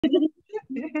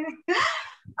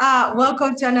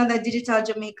Welcome to another Digital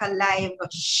Jamaica Live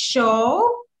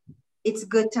Show. It's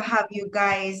good to have you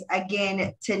guys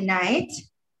again tonight.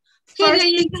 First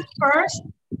things first.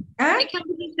 I can't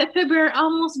believe that February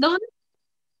almost done.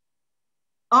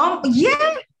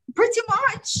 Yeah, pretty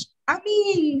much. I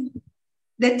mean,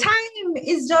 the time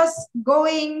is just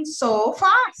going so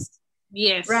fast.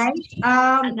 Yes. Right?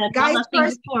 Guys,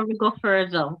 first before we go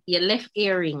further, your left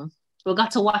earring. We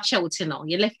got to watch out, you know.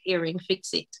 Your left earring,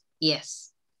 fix it.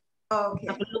 Yes. Okay.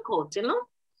 Have a look out, you know.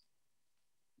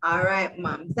 All right,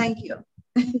 Mom. Thank you.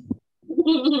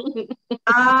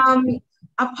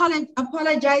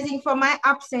 Apologizing for my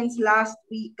absence last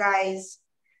week, guys.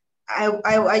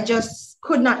 I just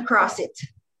could not cross it.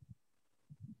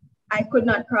 I could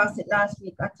not cross it last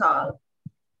week at all.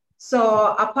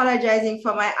 So apologizing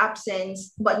for my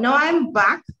absence, but now I'm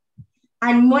back.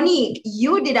 And Monique,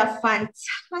 you did a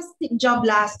fantastic job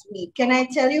last week. Can I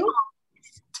tell you?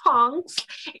 Thanks.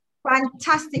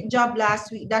 Fantastic job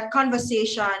last week. That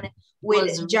conversation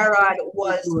with Gerard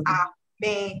was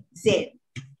amazing.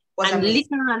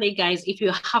 Literally, guys, if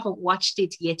you haven't watched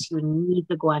it yet, you need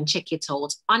to go and check it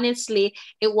out. Honestly,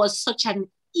 it was such an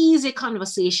easy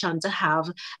conversation to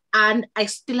have. And I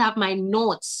still have my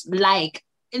notes. Like,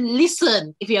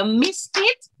 listen, if you missed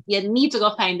it, you need to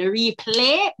go find the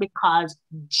replay because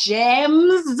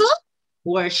gems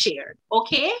were shared.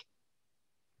 Okay?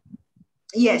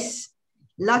 Yes.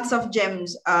 Lots of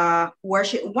gems were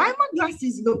shared. Why my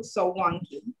glasses look so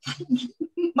wonky?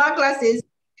 My glasses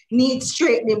need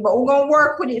straightening, but we're going to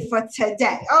work with it for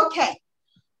today. Okay.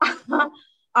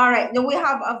 All right. Now we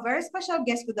have a very special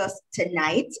guest with us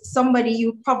tonight. Somebody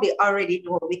you probably already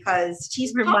know because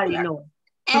she's Everybody know.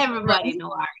 Everybody know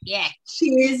her. Yeah.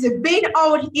 She's been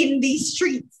out in the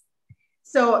streets.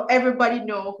 So everybody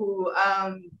know who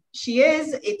she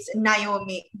is. It's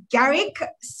Naomi Garrick,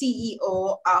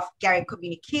 CEO of Garrick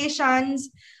Communications,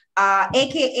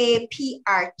 aka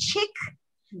PR Chick.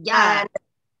 Yeah. And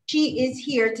she is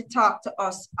here to talk to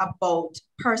us about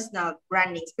personal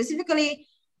branding, specifically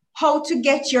how to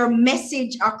get your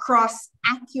message across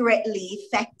accurately,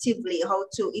 effectively, how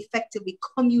to effectively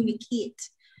communicate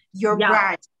your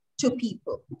brand to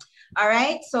people. All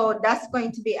right. So that's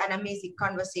going to be an amazing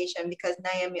conversation because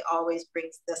Naomi always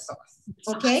brings the sauce.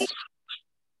 Okay.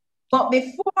 But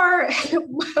before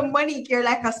Monique, you're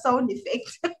like a sound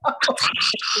effect.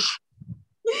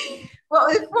 Well,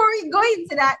 before we go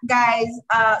into that, guys,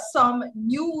 some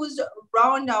news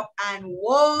roundup and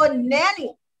whoa,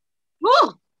 Nelly.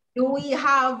 Woo! We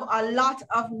have a lot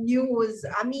of news.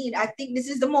 I mean, I think this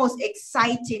is the most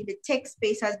exciting. The tech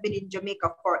space has been in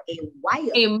Jamaica for a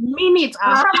while. A minute.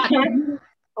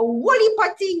 Wally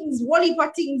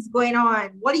things going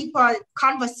on. Wally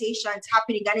conversations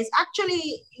happening. And it's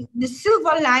actually the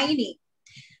silver lining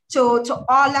to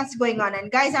all that's going on.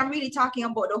 And guys, I'm really talking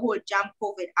about the whole Jam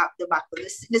COVID at the back.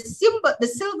 The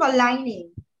silver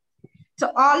lining to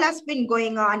all that's been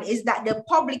going on is that the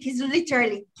public is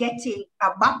literally getting a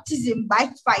baptism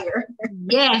by fire.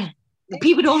 Yeah, the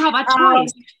people don't have a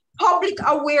choice. Public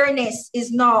awareness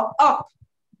is now up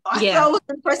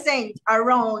 1,000%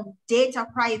 around data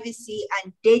privacy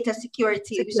and data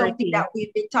security. Something that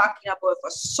we've been talking about for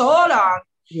so long.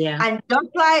 Yeah. And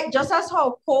just as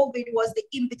how COVID was the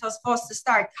impetus for us to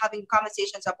start having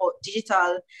conversations about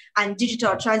digital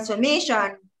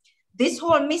transformation, this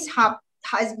whole mishap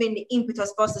has been the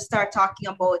impetus for us to start talking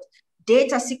about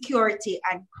data security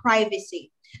and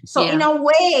privacy. So in a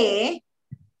way,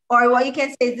 or what you can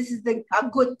say, this is a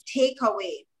good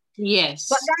takeaway. Yes.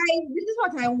 But guys, this is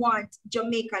what I want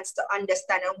Jamaicans to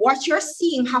understand. And what you're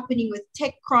seeing happening with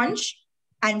TechCrunch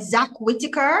and Zach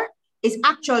Whitaker is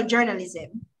actual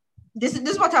journalism. This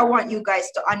is what I want you guys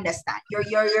to understand.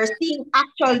 You're seeing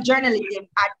actual journalism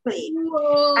at play.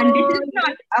 Whoa. And this is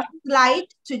not a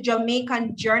slight to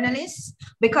Jamaican journalists,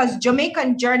 because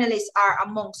Jamaican journalists are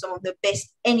among some of the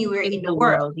best anywhere in the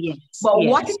world. Yes. But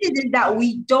what it is that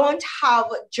we don't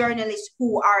have journalists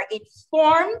who are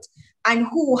informed and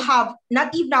who have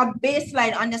not even a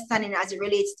baseline understanding as it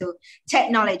relates to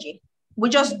technology. We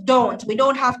just don't. We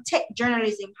don't have tech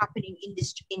journalism happening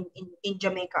in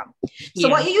Jamaica. So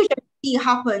what you usually see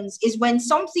happens is when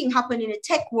something happens in the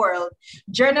tech world,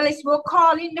 journalists will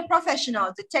call in the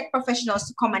professionals, the tech professionals,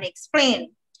 to come and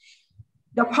explain.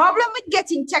 The problem with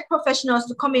getting tech professionals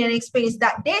to come in and explain is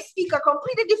that they speak a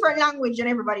completely different language than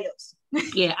everybody else.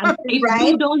 Yeah, and if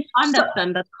you don't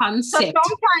understand the concept. So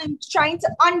sometimes trying to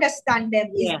understand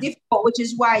them is difficult, which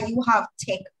is why you have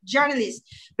tech journalists,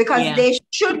 because they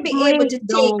should be able to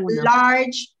take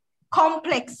large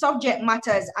complex subject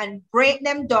matters and break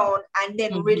them down and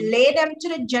then relay them to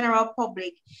the general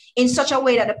public in such a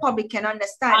way that the public can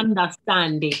understand.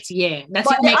 Understand it, yeah. That's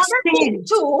but it the makes other thing sense.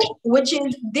 too, which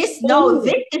is this now,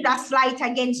 this is a slight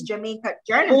against Jamaican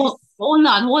journalists. Hold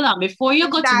on. Before you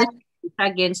go to the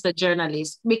against the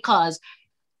journalists, because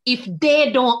if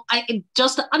they don't,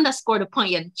 just to underscore the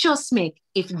point you just make,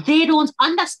 if they don't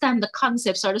understand the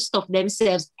concepts or the stuff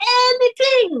themselves,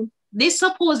 anything this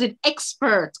supposed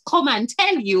expert come and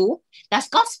tell you, that's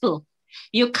gospel.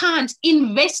 You can't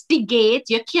investigate.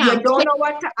 You can't. You don't know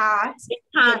what to ask.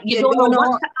 You don't know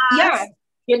what to ask. Yeah.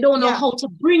 You don't know how to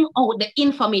bring out the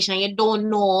information. You don't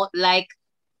know, like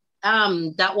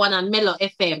that one on Mellow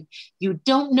FM. You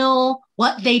don't know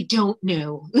what they don't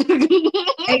know.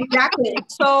 Exactly.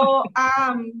 So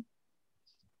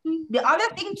the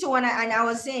other thing too, and I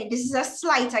was saying, this is a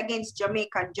slight against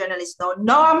Jamaican journalists.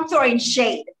 No, I'm throwing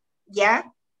shade. Yeah.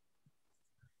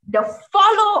 The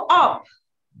follow-up,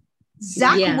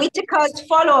 Zach Whittaker's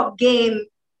follow-up game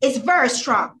is very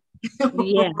strong.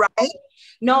 Right?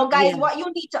 Now, guys, what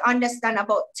you need to understand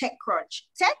about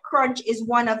TechCrunch is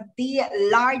one of the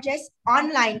largest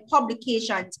online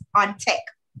publications on tech.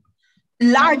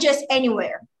 Largest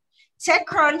anywhere.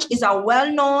 TechCrunch is a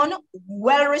well-known,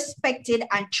 well-respected,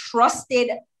 and trusted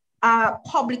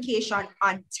publication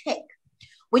on tech,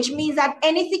 which means that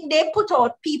anything they put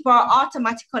out, people are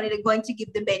automatically going to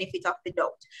give the benefit of the doubt.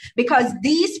 Because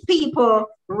these people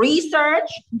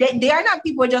research, they are not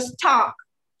people just talk.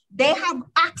 They have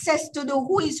access to the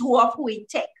who is who of who in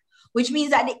tech, which means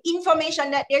that the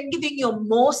information that they're giving you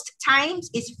most times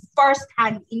is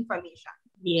first-hand information.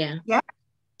 Yeah.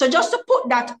 So just to put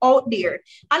that out there,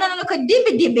 and then look at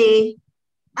Dibby,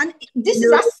 and this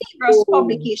is a serious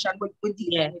publication with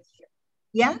dealing with here.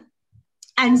 Yeah.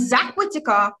 And Zach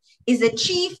Whittaker is the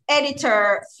chief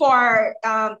editor for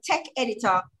tech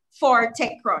editor for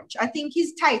TechCrunch. I think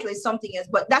his title is something else,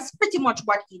 but that's pretty much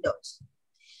what he does.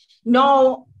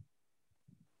 Now,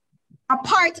 a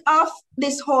part of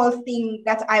this whole thing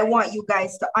that I want you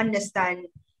guys to understand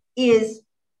is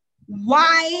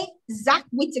why Zach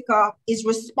Whittaker is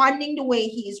responding the way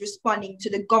he is responding to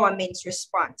the government's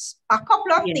response. A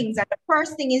couple of things. And the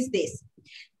first thing is this.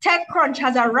 TechCrunch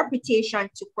has a reputation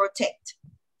to protect.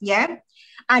 Yeah.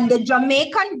 And the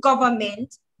Jamaican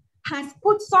government has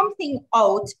put something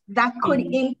out that could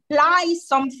imply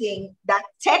something that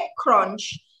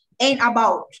TechCrunch ain't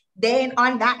about. They ain't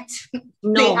on that.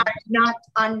 No. They are not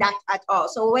on that at all.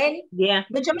 So when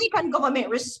the Jamaican government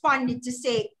responded to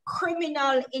say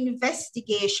criminal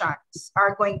investigations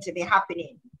are going to be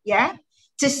happening,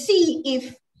 to see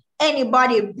if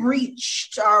anybody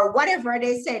breached or whatever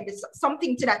they said,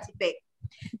 something to that effect.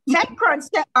 TechCrunch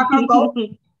stepped back and go,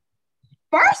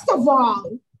 first of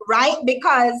all, right,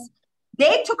 because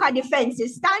they took a defensive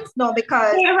stance now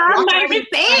because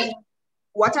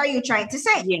what are you trying to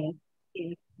say?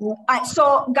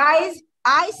 So, guys,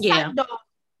 I sat down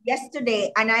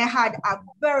yesterday and I had a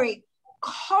very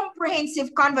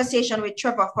comprehensive conversation with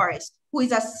Trevor Forrest, who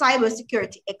is a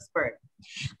cybersecurity expert.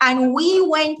 And we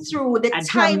went through the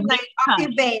timeline of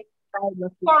events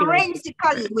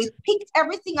forensically. We picked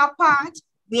everything apart.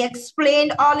 We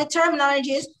explained all the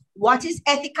terminologies. What is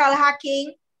ethical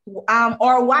hacking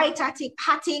or white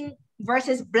hatting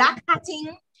versus black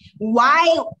hatting?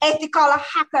 Why ethical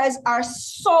hackers are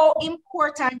so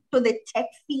important to the tech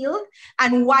field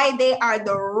and why they are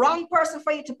the wrong person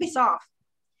for you to piss off.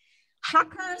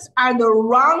 Hackers are the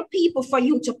wrong people for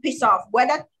you to piss off.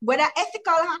 Whether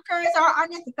ethical hackers or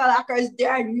unethical hackers, they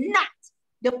are not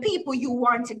the people you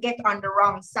want to get on the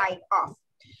wrong side of.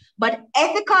 But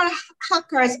ethical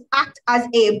hackers act as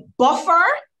a buffer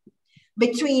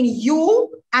between you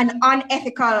and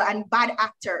unethical and bad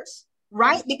actors,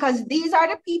 right? Because these are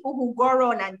the people who go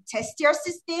around and test your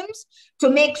systems to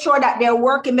make sure that they're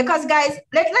working. Because guys,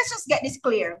 let's just get this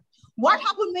clear. What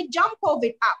happened with Jump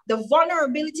COVID app, the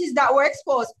vulnerabilities that were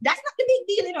exposed, that's not the big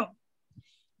deal, you know.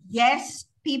 Yes,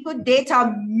 people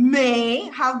data may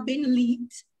have been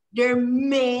leaked. There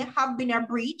may have been a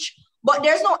breach, but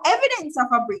there's no evidence of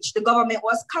a breach. The government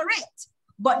was correct.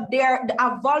 But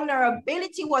a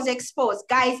vulnerability was exposed.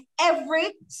 Guys,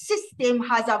 every system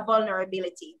has a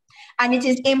vulnerability. And it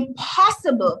is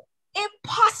impossible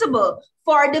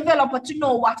for a developer to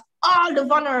know what all the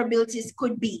vulnerabilities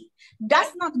could be.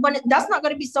 That's not going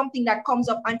to be something that comes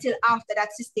up until after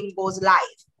that system goes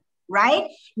live, right?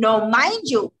 Now, mind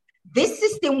you, this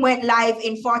system went live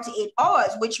in 48 hours,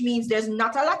 which means there's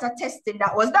not a lot of testing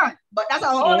that was done. But that's a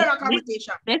whole other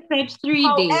conversation. That takes 3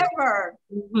 days.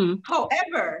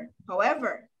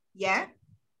 However,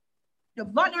 the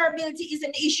vulnerability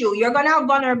isn't the issue. You're going to have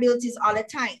vulnerabilities all the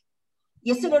time.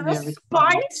 You see, the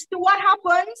response to what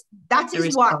happens, that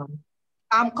is what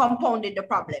compounded the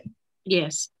problem.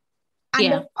 Yes. And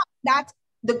the fact that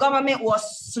the government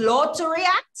was slow to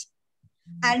react,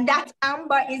 and that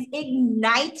Amber is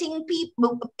igniting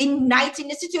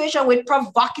the situation with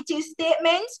provocative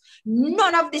statements,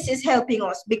 none of this is helping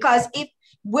us. Because if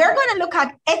we're going to look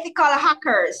at ethical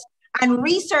hackers and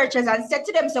researchers and say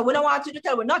to them, so we don't want you to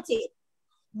tell, we're not it,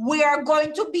 we are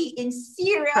going to be in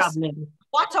serious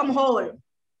bottom hole.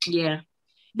 Yeah.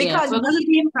 Because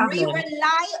we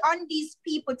rely on these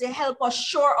people to help us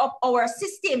shore up our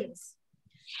systems.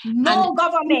 No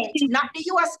government, not the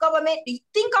US government,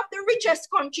 think of the richest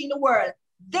country in the world.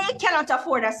 They cannot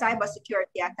afford a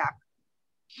cybersecurity attack.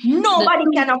 Nobody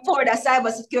can afford a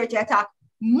cybersecurity attack,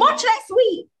 much less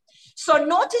we. So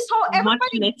notice how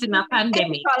everybody, ethical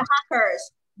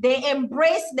hackers, they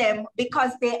embrace them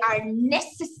because they are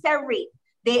necessary.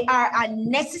 They are a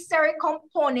necessary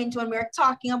component when we're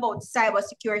talking about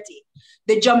cybersecurity.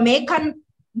 The Jamaican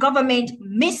government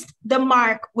missed the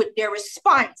mark with their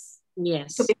response.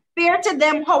 Yes. To be fair to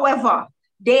them, however,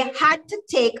 they had to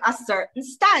take a certain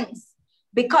stance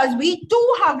because we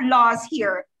do have laws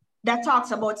here that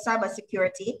talks about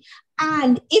cybersecurity.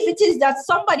 And if it is that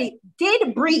somebody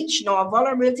did breach, no,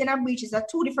 vulnerability and a breach is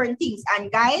two different things. And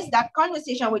guys, that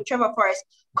conversation with Trevor Forrest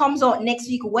comes out next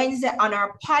week, Wednesday, on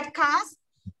our podcast.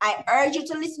 I urge you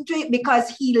to listen to it because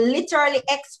he literally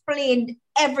explained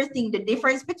everything, the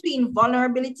difference between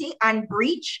vulnerability and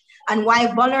breach, and why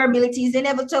vulnerability is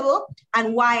inevitable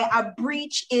and why a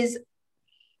breach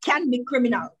can be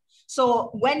criminal. So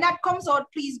when that comes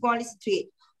out, please go and listen to it.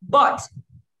 But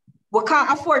we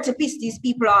can't afford to piss these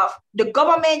people off. The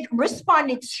government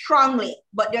responded strongly,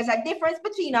 but there's a difference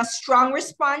between a strong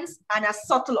response and a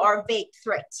subtle or vague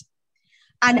threat.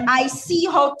 And I see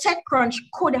how TechCrunch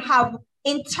could have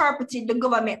interpreted the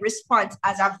government response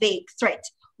as a vague threat,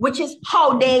 which is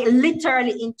how they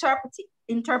literally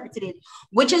interpreted it,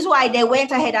 which is why they went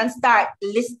ahead and start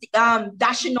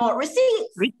dashing out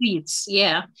receipts.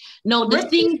 Yeah. No, the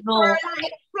thing though,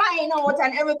 like flying out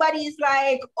and everybody's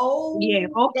like, oh yeah,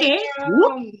 okay.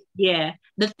 Yeah.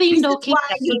 The thing though,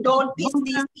 why you don't piss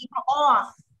these people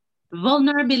off.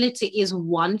 Vulnerability is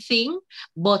one thing,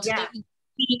 but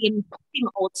in putting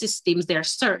out systems, there are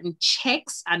certain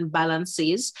checks and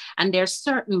balances, and there are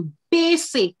certain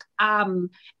basic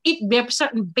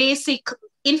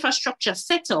infrastructure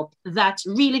setup that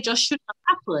really just should not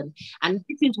happen. And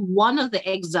this is one of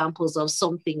the examples of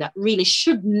something that really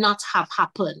should not have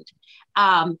happened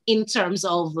in terms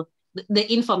of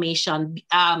the information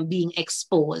being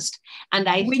exposed. And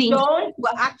we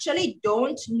actually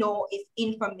don't know if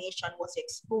information was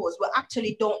exposed. We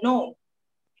actually don't know.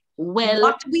 Well,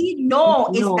 what we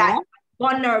know is that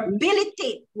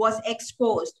vulnerability was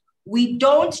exposed. We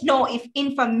don't know if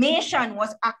information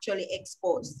was actually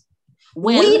exposed.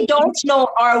 We don't know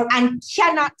and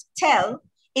cannot tell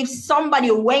if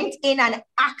somebody went in and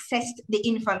accessed the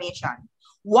information.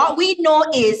 What we know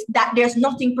is that there's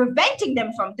nothing preventing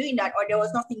them from doing that, or there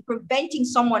was nothing preventing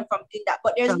someone from doing that,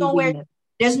 but there's no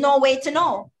way to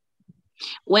know.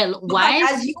 Well, why?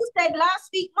 As you said last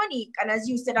week, Monique, and as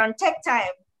you said on Tech Time,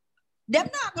 them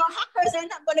not gonna hackers are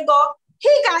not gonna go,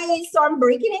 hey guys, so I'm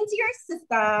breaking into your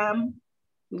system.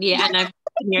 Yeah, and I've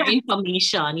your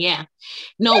information. Yeah.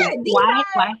 No,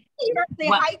 why?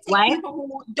 People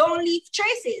who don't leave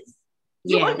traces.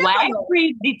 Yeah, why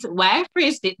I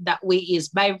phrased it that way is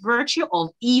by virtue of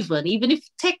even if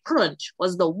TechCrunch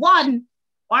was the one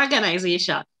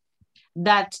organization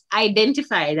that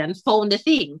identified and found the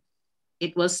thing,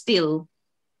 it was still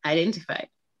identified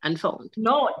and found.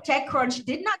 No, TechCrunch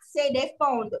did not say they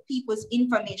found people's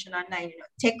information online.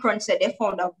 TechCrunch said they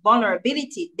found a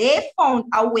vulnerability. They found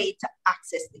a way to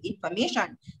access the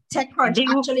information. TechCrunch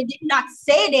actually did not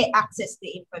say they accessed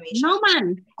the information. No,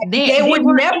 man. They would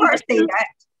never say that.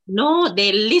 No,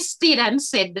 they listed and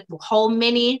said how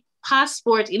many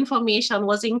passport information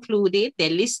was included. They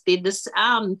listed this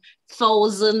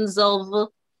thousands of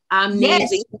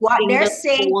yes, what they're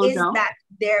saying is that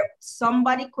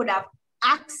somebody could have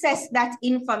access that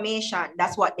information.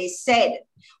 That's what they said.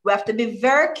 We have to be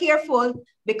very careful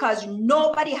because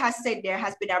nobody has said there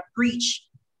has been a breach,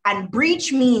 and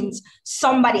breach means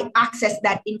somebody accessed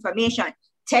that information.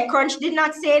 TechCrunch did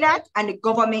not say that, and the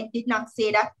government did not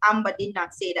say that. Amber did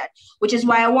not say that, which is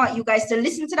why I want you guys to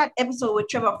listen to that episode with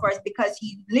Trevor first, because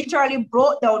he literally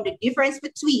broke down the difference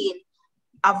between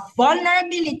a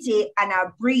vulnerability and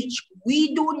a breach.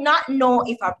 We do not know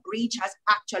if a breach has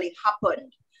actually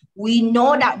happened. We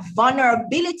know that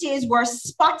vulnerabilities were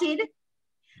spotted,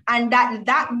 and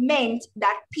that meant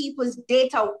that people's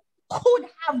data could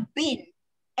have been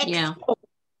exposed.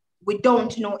 We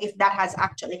don't know if that has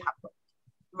actually happened,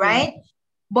 right?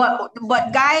 But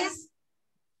guys,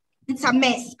 it's a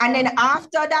mess. And then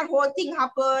after that whole thing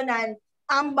happened and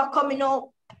Amber coming up,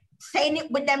 saying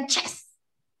it with them chests,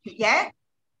 yeah?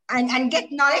 And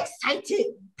getting all excited,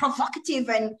 provocative,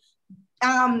 and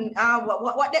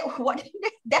what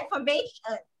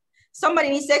defamation. Somebody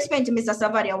needs to explain to Mr.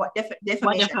 Savadia what defamation.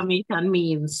 What defamation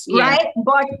means, right?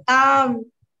 But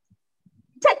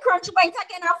TechCrunch went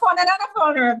again and found another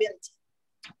vulnerability.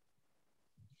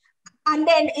 And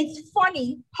then it's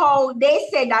funny how they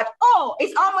say that, oh,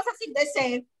 it's almost as if they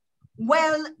say,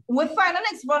 well, we find the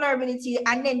next vulnerability,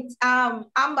 and then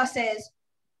Amber says,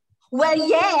 well,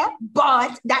 yeah,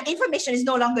 but that information is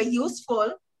no longer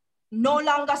useful. No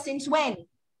longer since when?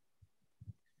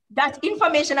 That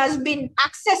information has been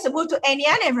accessible to any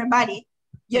and everybody.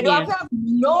 You don't have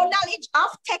no knowledge of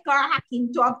tech or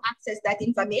hacking to have access to that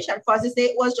information. First, they say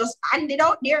it was just handed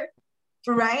out there,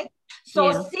 right?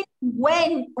 So since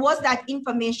when was that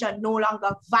information no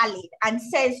longer valid, and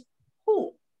says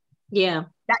who? Yeah.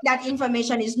 That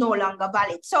information is no longer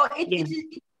valid. So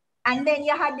and then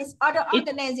you had this other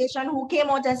organization who came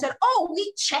out and said, oh,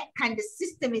 we check and the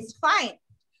system is fine.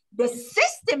 The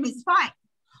system is fine.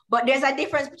 But there's a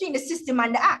difference between the system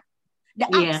and the app. The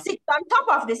app sits on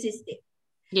top of the system.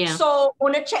 Yeah. So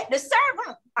when you check the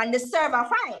server, and the server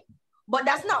fine. But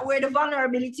that's not where the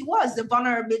vulnerability was. The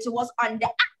vulnerability was on the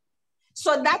app.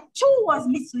 So that too was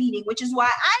misleading, which is why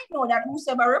I know that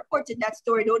whoever reported that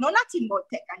story don't know nothing about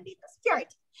tech and data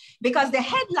security, because the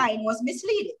headline was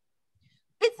misleading.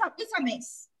 It's a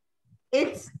mess.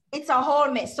 It's a whole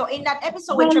mess. So in that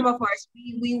episode with Trevor Forrest,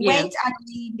 we went and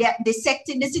we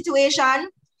dissected the situation.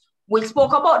 We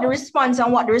spoke about the response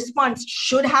and what the response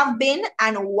should have been,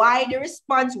 and why the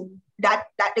response that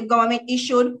the government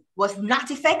issued was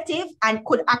not effective and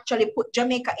could actually put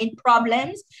Jamaica in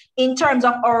problems in terms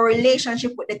of our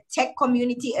relationship with the tech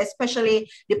community, especially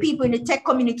the people in the tech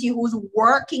community who's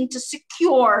working to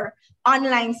secure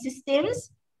online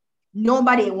systems.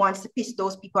 Nobody wants to piss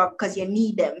those people off because you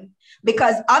need them.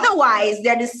 Because otherwise,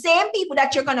 they're the same people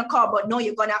that you're going to call, but no,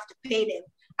 you're going to have to pay them.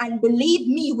 And believe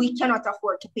me, we cannot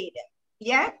afford to pay them.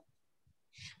 Yeah?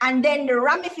 And then the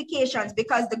ramifications,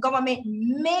 because the government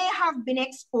may have been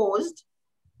exposed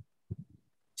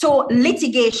to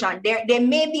litigation. They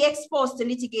may be exposed to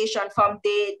litigation from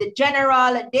the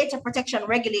General Data Protection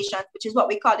Regulations, which is what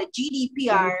we call the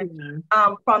GDPR,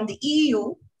 from the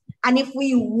EU. And if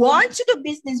we want to do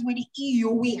business with the EU,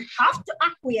 we have to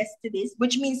acquiesce to this,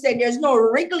 which means that there's no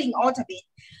wriggling out of it.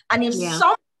 And if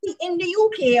somebody in the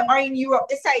UK or in Europe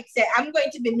decides, say, I'm going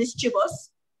to be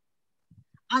mischievous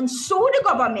and sue the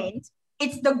government,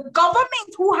 it's the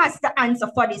government who has the answer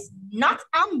for this, not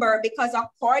Amber, because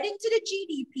according to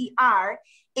the GDPR,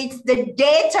 it's the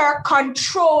data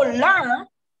controller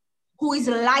who is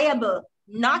liable,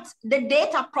 not the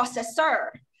data processor.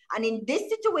 And in this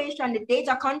situation, the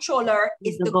data controller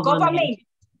is the government.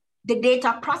 The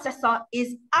data processor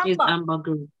is Amber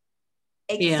Group.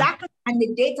 Exactly. Yeah. And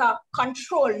the data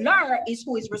controller is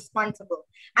who is responsible.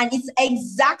 And it's the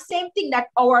exact same thing that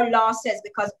our law says,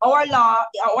 because our law,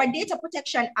 our Data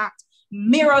Protection Act,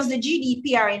 mirrors the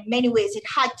GDPR in many ways. It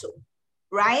had to,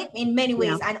 right? In many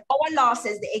ways. And our law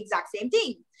says the exact same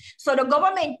thing. So the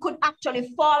government could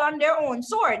actually fall on their own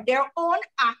sword. Their own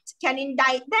act can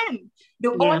indict them.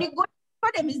 The only good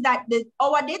for them is that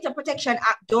our Data Protection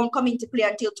Act don't come into play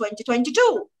until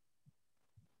 2022.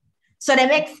 So they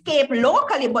may escape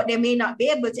locally, but they may not be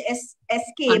able to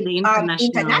escape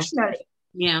internationally.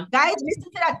 Yeah. Guys,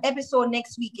 listen to that episode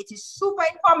next week. It is super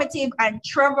informative, and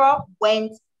Trevor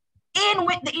went in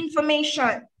with the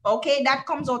information. Okay, that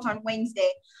comes out on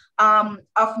Wednesday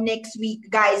of next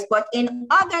week, guys. But in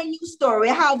other news story, we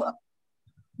have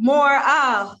more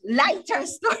lighter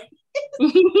story.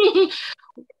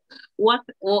 What?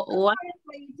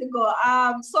 To go.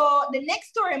 So the next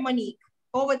story, Monique,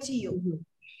 over to you.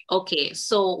 Okay,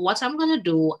 so what I'm going to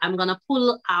do, I'm going to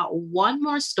pull out one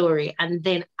more story, and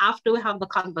then after we have the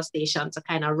conversation to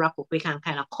kind of wrap up, we can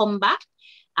kind of come back.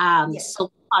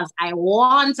 So because I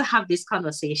want to have this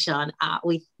conversation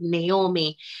with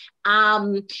Naomi.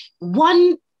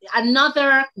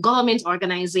 Another government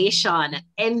organization,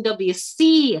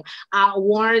 NWC,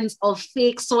 warns of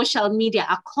fake social media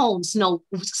accounts. Now,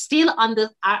 still on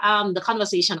the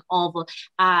conversation of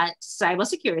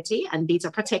cybersecurity and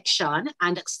data protection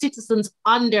and citizens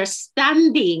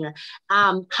understanding,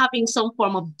 having some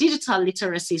form of digital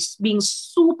literacy being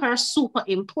super, super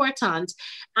important.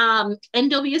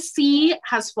 NWC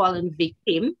has fallen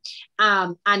victim,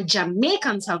 and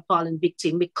Jamaicans have fallen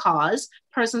victim because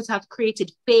persons have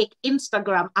created fake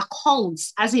Instagram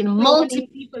accounts, as in multiple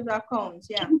people's accounts,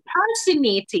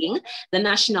 impersonating the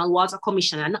National Water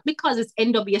Commission. And not because it's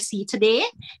NWC today,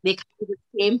 they can do the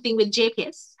same thing with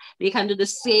JPS. They can do the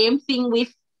same thing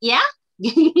with,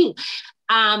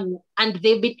 and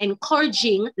they've been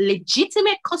encouraging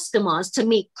legitimate customers to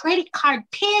make credit card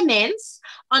payments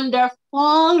under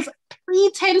false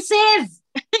pretenses.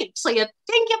 So you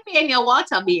think you're paying your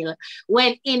water bill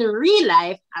when in real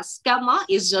life, a scammer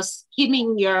is just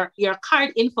skimming your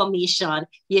card information.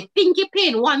 You think you're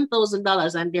paying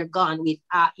 $1,000 and they're gone with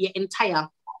your entire,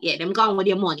 them gone with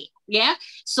your money. Yeah.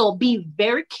 So be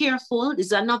very careful. This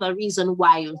is another reason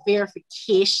why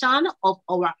verification of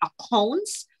our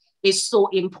accounts is so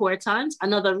important.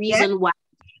 Another reason why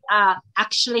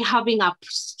actually having a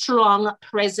strong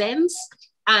presence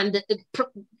and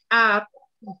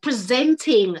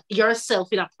presenting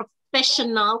yourself in a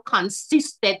professional,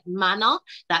 consistent manner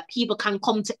that people can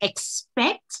come to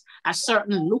expect, a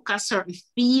certain look, a certain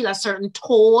feel, a certain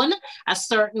tone,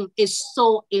 is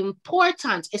so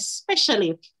important,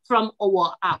 especially from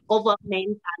our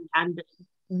government and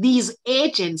these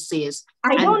agencies.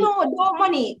 I don't know, no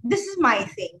money. This is my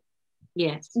thing.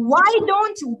 Yes. Why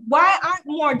aren't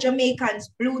more Jamaicans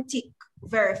blue tick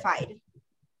verified?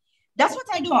 That's what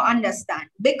I don't understand,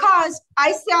 because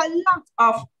I see a lot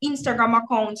of Instagram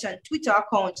accounts and Twitter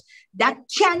accounts that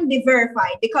can be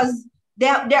verified because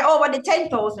they're over the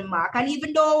 10,000 mark. And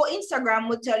even though Instagram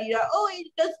will tell you that,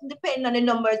 it doesn't depend on the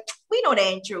numbers, we know that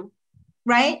ain't true,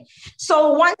 right?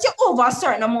 So once you're over a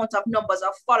certain amount of numbers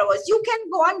of followers, you can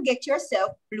go and get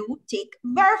yourself blue tick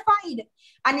verified.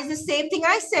 And it's the same thing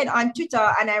I said on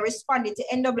Twitter, and I responded to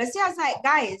NWC. I was like,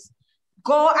 guys,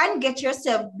 go and get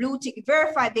yourself blue tick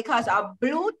verified, because a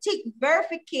blue tick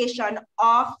verification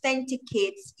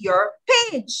authenticates your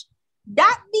page.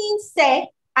 That means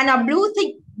and a blue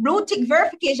tick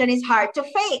verification is hard to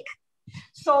fake.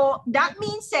 So that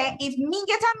means if me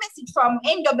get a message from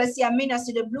NWC and me not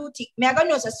see the blue tick, me I gonna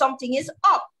know that something is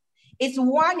up. It's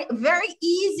one very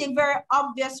easy, very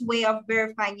obvious way of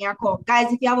verifying your account.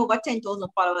 Guys, if you have over 10,000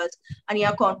 followers on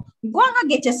your account, go and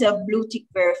get yourself blue tick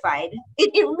verified.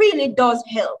 It really does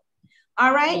help.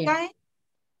 All right, guys?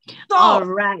 So, all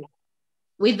right.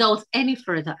 Without any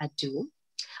further ado,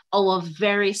 our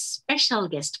very special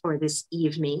guest for this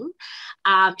evening,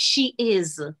 she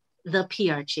is the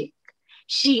PR chick.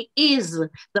 She is the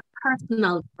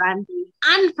personal branding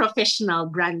and professional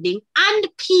branding and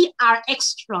PR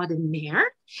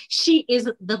extraordinaire. She is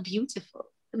the beautiful,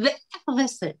 the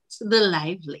effervescent, the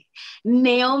lively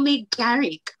Naomi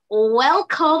Garrick.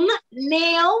 Welcome,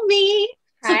 Naomi.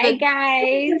 Hi,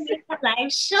 guys.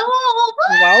 Live show.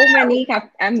 Wow, Monique,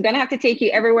 I'm going to have to take you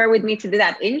everywhere with me to do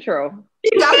that intro.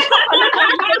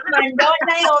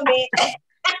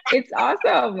 It's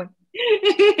awesome.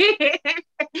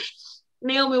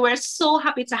 Naomi, we're so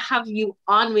happy to have you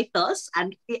on with us.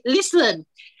 And listen,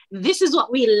 this is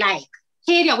what we like.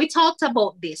 Kadia, we talked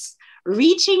about this.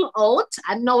 Reaching out,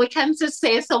 and now we can just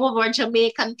say some of our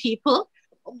Jamaican people,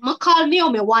 I called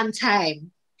Naomi one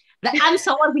time. The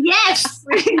answer was yes.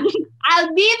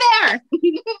 I'll be there.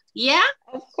 Yeah?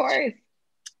 Of course.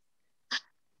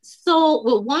 So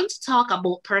we want to talk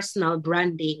about personal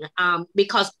branding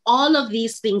because all of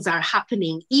these things are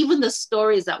happening. Even the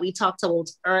stories that we talked about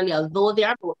earlier, though they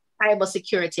are about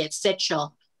cybersecurity, etc.,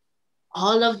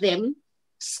 all of them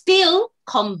still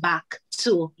come back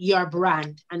to your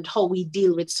brand and how we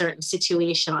deal with certain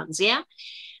situations. Yeah.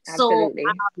 Absolutely.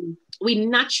 So we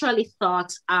naturally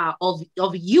thought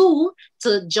of you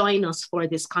to join us for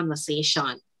this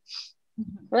conversation.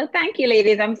 Well, thank you,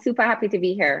 ladies. I'm super happy to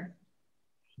be here.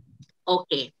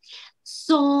 Okay,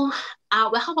 so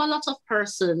we have a lot of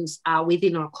persons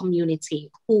within our community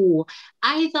who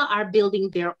either are building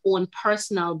their own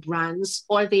personal brands,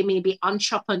 or they may be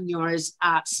entrepreneurs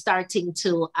starting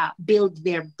to build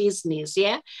their business,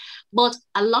 yeah? But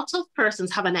a lot of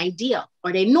persons have an idea,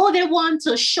 or they know they want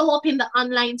to show up in the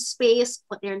online space,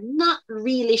 but they're not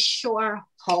really sure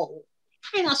how.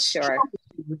 Kind of sure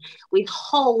with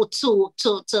how to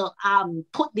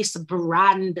put this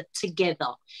brand together.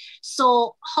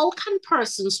 So how can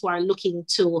persons who are looking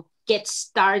to get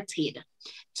started,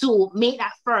 to make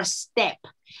that first step,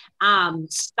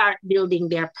 start building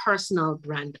their personal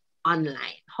brand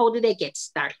online? How do they get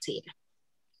started?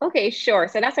 Okay, sure.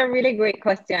 So that's a really great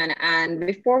question. And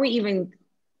before we even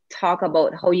talk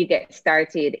about how you get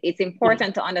started, it's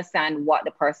important to understand what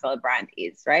the personal brand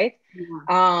is, right?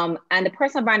 And the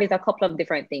personal brand is a couple of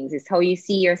different things. It's how you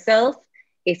see yourself,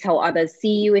 it's how others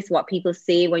see you, it's what people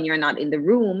say when you're not in the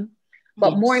room.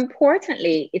 But more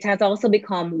importantly, it has also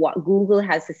become what Google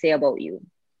has to say about you.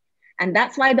 And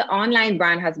that's why the online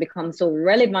brand has become so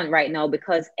relevant right now,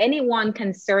 because anyone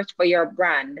can search for your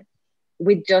brand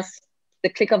with just the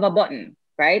click of a button,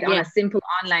 right? On a simple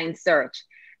online search.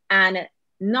 And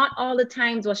not all the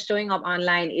times what's showing up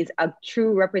online is a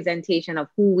true representation of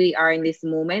who we are in this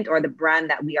moment or the brand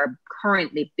that we are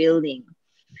currently building.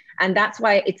 And that's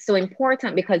why it's so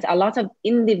important, because a lot of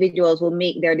individuals will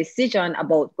make their decision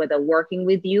about whether working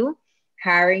with you,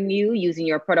 hiring you, using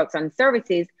your products and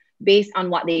services based on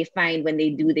what they find when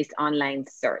they do this online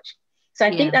search. So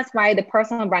I think that's why the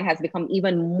personal brand has become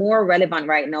even more relevant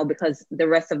right now, because the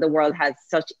rest of the world has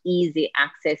such easy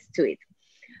access to it.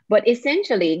 But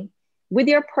essentially, with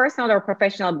your personal or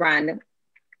professional brand,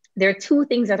 there are two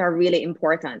things that are really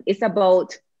important. It's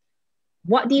about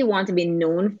what do you want to be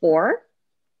known for?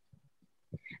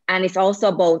 And it's also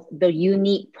about the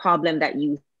unique problem that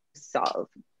you solve,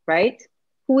 right?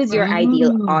 Who is your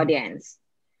ideal audience?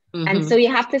 And so you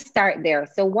have to start there.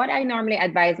 So what I normally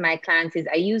advise my clients is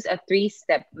I use a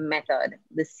 3-step method,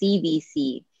 the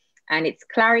CVC, and it's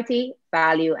clarity,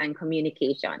 value, and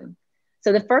communication.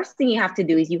 So the first thing you have to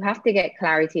do is you have to get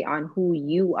clarity on who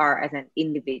you are as an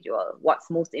individual. What's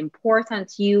most important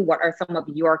to you? What are some of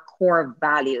your core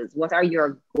values? What are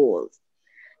your goals?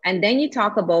 And then you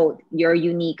talk about your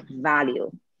unique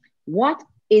value. What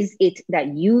is it that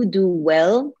you do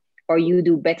well or you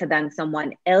do better than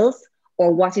someone else?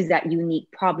 Or what is that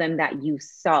unique problem that you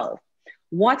solve?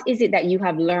 What is it that you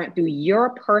have learned through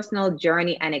your personal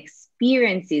journey and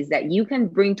experiences that you can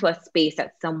bring to a space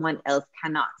that someone else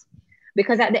cannot?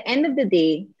 Because at the end of the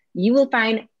day, you will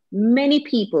find many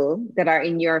people that are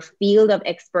in your field of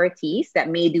expertise that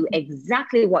may do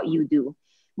exactly what you do.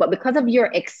 But because of your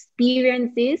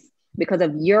experiences, because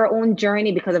of your own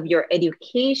journey, because of your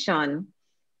education,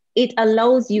 it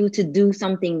allows you to do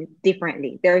something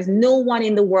differently. There's no one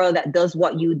in the world that does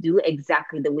what you do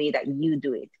exactly the way that you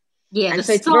do it. Yeah, and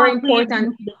so it's very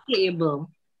important. The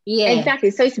table. Yeah,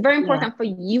 exactly. So it's very important for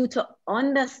you to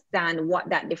understand what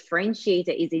that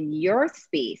differentiator is in your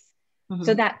space,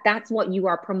 so that that's what you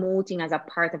are promoting as a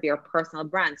part of your personal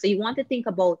brand. So you want to think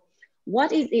about,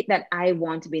 what is it that I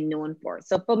want to be known for?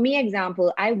 So for me,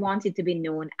 example, I wanted to be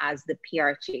known as the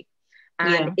PR chick.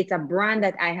 And it's a brand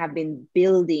that I have been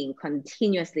building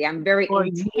continuously. I'm very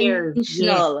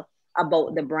intentional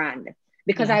about the brand,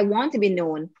 because I want to be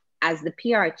known as the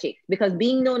PR chick. Because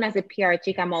being known as a PR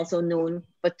chick, I'm also known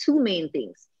for two main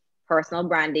things: personal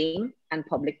branding and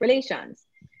public relations.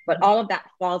 But all of that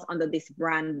falls under this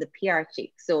brand, the PR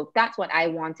chick. So that's what I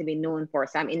want to be known for.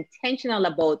 So I'm intentional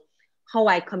about how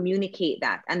I communicate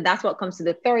that. And that's what comes to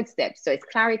the third step. So it's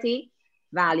clarity,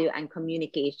 value, and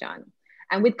communication.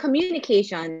 And with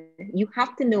communication, you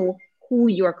have to know who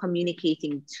you're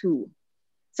communicating to.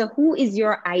 So who is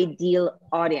your ideal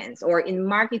audience? Or in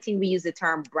marketing, we use the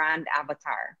term brand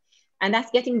avatar. And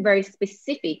that's getting very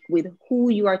specific with who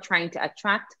you are trying to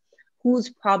attract, whose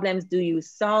problems do you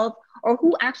solve, or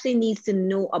who actually needs to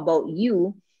know about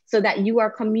you, so that you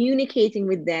are communicating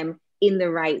with them in the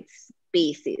right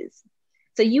spaces.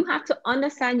 So you have to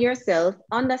understand yourself,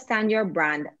 understand your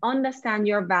brand, understand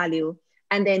your value,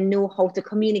 and then know how to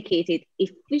communicate it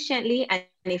efficiently and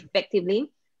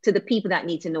effectively to the people that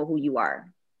need to know who you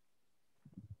are.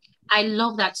 I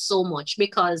love that so much,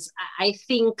 because I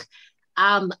think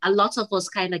a lot of us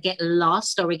kind of get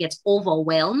lost, or we get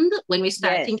overwhelmed when we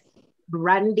start thinking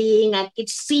branding, and it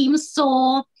seems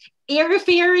so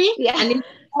airy-fairy and it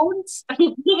sounds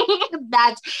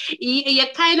that you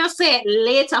kind of say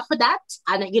later for that,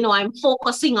 and I'm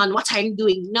focusing on what I'm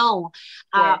doing now.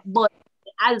 But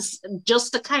as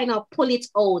just to kind of pull it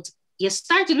out, you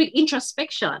started with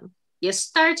introspection. You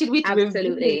started with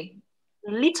absolutely,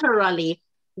 literally,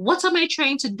 what am I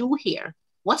trying to do here?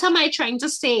 What am I trying to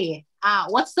say?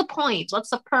 What's the point? What's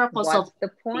the purpose of the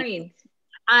point?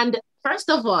 And first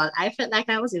of all, I felt like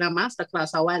I was in a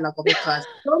masterclass a while ago, because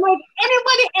don't let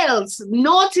anybody else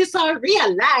notice or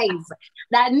realize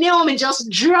that Naomi just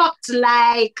dropped,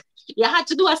 like, you had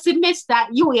to do a semester at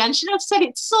UE, and she just said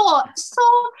it so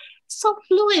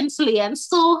fluently and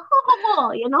so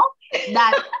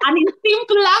that, and in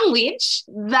simple language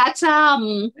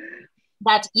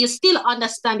that you still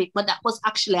understand it, but that was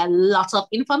actually a lot of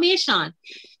information.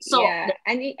 So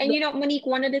Monique,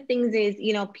 one of the things is,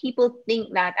 people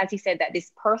think that, as you said, that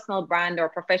this personal brand or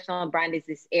professional brand is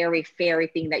this airy-fairy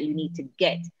thing that you need to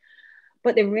get.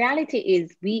 But the reality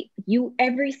is,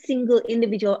 every single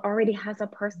individual already has a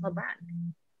personal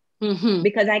brand.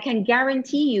 Because I can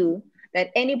guarantee you that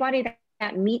anybody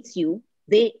that meets you,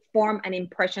 they form an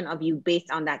impression of you based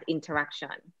on that interaction.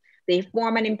 They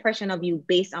form an impression of you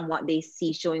based on what they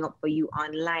see showing up for you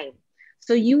online.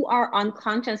 So you are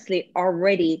unconsciously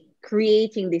already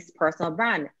creating this personal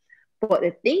brand. But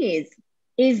the thing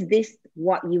is this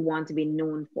what you want to be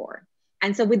known for?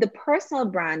 And so with the personal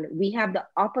brand, we have the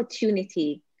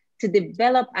opportunity to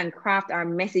develop and craft our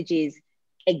messages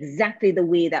exactly the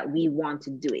way that we want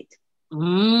to do it.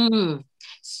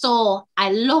 So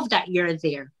I love that you're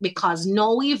there, because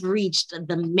now we've reached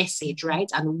the message, right?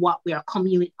 And what we're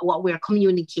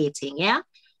communicating. Yeah.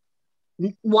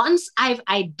 Once I've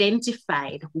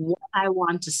identified what I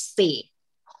want to say,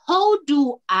 how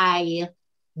do I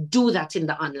do that in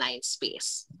the online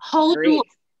space? How do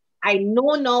I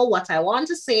know now what I want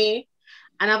to say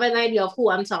and have an idea of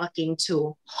who I'm talking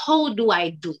to? How do I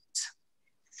do it?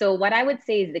 So what I would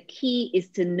say is the key is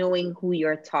to knowing who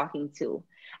you're talking to.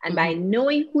 And by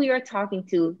knowing who you're talking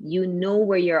to, you know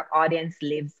where your audience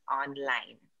lives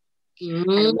online.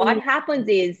 And what happens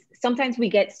is sometimes we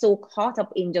get so caught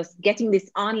up in just getting this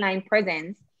online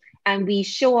presence, and we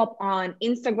show up on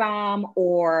Instagram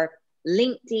or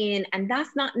LinkedIn, and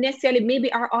that's not necessarily,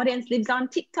 maybe our audience lives on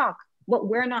TikTok, but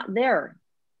we're not there.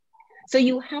 So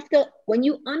you have to, when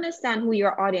you understand who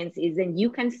your audience is, then you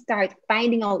can start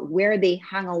finding out where they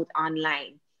hang out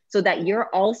online, so that you're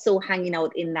also hanging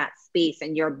out in that space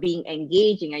and you're being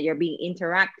engaging and you're being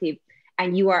interactive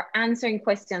and you are answering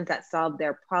questions that solve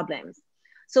their problems.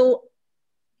 So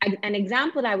an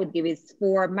example I would give is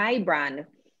for my brand,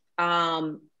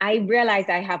 I realized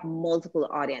I have multiple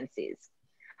audiences.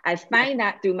 I find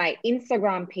that through my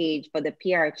Instagram page for the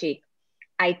PR Chick,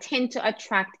 I tend to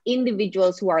attract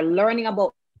individuals who are learning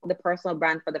about the personal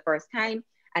brand for the first time,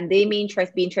 and they may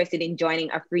be interested in joining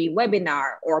a free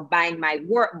webinar or buying my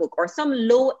workbook or some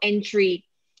low entry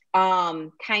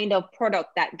kind of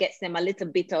product that gets them a little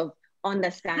bit of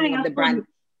understanding of the brand.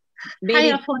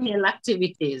 Higher funnel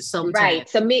activities sometimes. Right.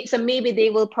 So maybe they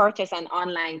will purchase an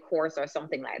online course or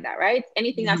something like that, right?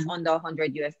 Anything that's under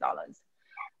 $100 US.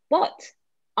 But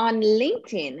on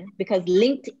LinkedIn, because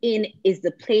LinkedIn is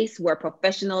the place where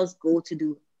professionals go to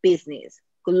do business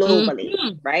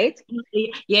globally, right?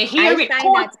 You hear it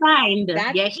co-signed.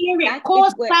 You hear it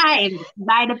co-signed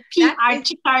by the PR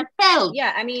Chick herself.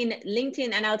 Yeah, I mean,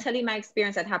 LinkedIn, and I'll tell you my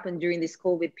experience that happened during this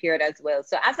COVID period as well.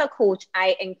 So as a coach,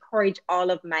 I encourage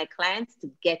all of my clients to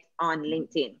get on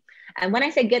LinkedIn. And when I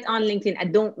say get on LinkedIn, I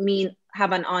don't mean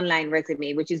have an online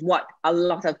resume, which is what a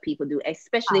lot of people do,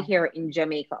 especially here in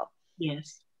Jamaica.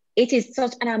 Yes. It is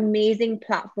such an amazing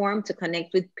platform to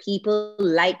connect with people,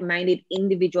 like-minded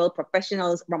individual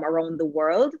professionals from around the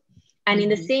world. And in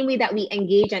the same way that we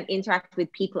engage and interact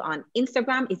with people on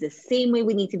Instagram is the same way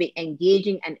we need to be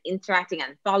engaging and interacting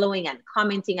and following and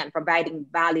commenting and providing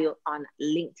value on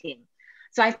LinkedIn.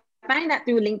 So I find that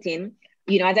through LinkedIn,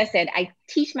 you know, as I said, I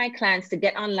teach my clients to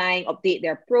get online, update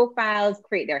their profiles,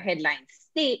 create their headline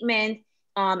statement,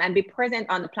 and be present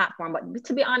on the platform. But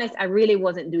to be honest, I really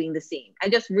wasn't doing the same. I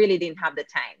just really didn't have the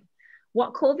time.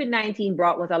 What COVID-19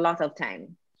 brought was a lot of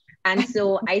time. And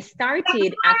so I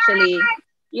started actually,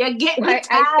 I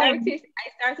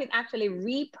started actually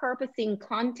repurposing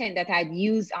content that I'd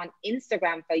used on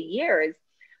Instagram for years,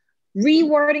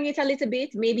 rewording it a little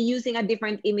bit, maybe using a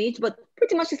different image, but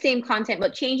pretty much the same content,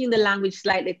 but changing the language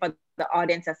slightly for the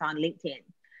audience that's on LinkedIn.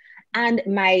 And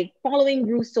my following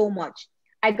grew so much.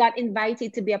 I got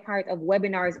invited to be a part of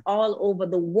webinars all over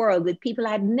the world with people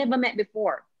I had never met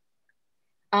before.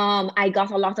 I got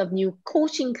a lot of new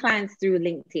coaching clients through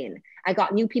LinkedIn. I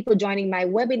got new people joining my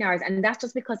webinars, and that's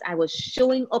just because I was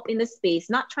showing up in the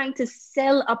space, not trying to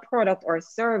sell a product or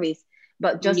service,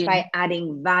 but just by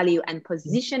adding value and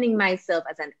positioning myself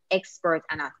as an expert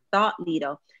and a thought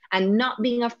leader, and not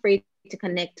being afraid to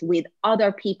connect with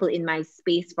other people in my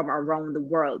space from around the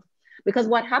world. Because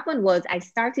what happened was I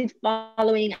started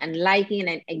following and liking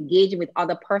and engaging with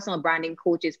other personal branding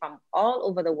coaches from all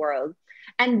over the world.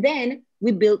 And then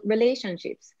we built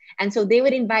relationships. And so they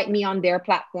would invite me on their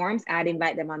platforms. I'd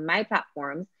invite them on my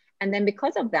platforms. And then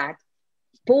because of that,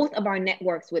 both of our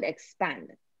networks would expand.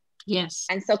 Yes.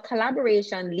 And so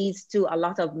collaboration leads to a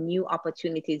lot of new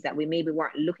opportunities that we maybe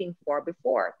weren't looking for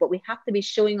before. But we have to be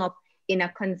showing up in a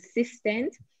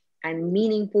consistent and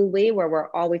meaningful way where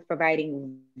we're always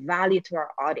providing value to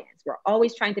our audience. We're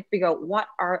always trying to figure out what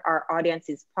are our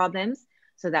audience's problems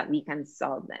so that we can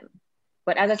solve them.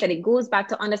 But as I said, it goes back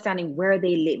to understanding where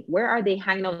they live. Where are they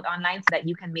hanging out online so that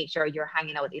you can make sure you're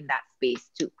hanging out in that space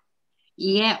too.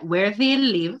 Yeah, where they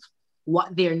live,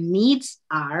 what their needs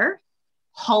are,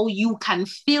 how you can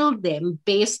fill them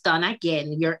based on,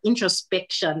 again, your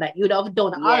introspection that you'd have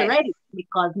done already,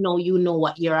 because now you know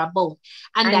what you're about.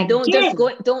 And don't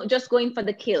just go in for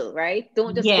the kill, right?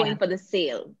 Don't just go in for the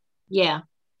sale. Yeah.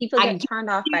 People get turned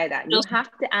off by that. You have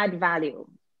to add value.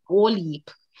 Whole heap.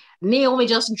 Naomi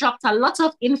just dropped a lot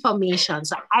of information.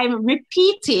 So I'm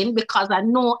repeating because I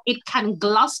know it can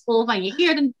gloss over. You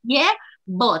hear them? Yeah.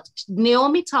 But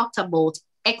Naomi talked about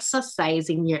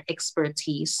exercising your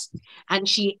expertise. And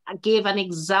she gave an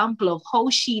example of how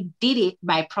she did it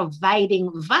by providing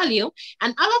value.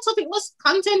 And a lot of it was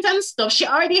content and stuff she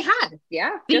already had.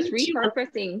 Yeah, just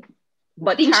repurposing,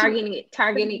 but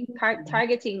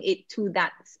targeting it to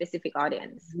that specific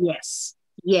audience. Yes,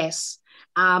 yes.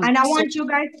 And I want you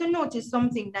guys to notice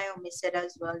something Naomi said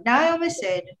as well. Naomi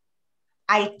said,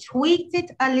 I tweaked it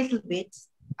a little bit.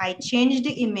 I changed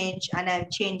the image and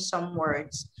I've changed some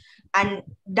words. And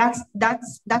that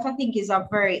I think is a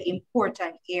very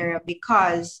important area,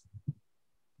 because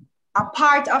a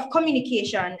part of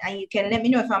communication, and you can let me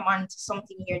know if I'm on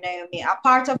something here, Naomi, a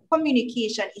part of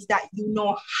communication is that you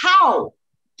know how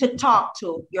to talk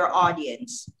to your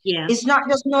audience. Yeah. It's not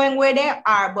just knowing where they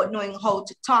are, but knowing how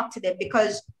to talk to them,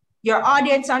 because your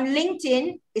audience on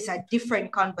LinkedIn is a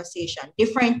different conversation,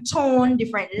 different tone,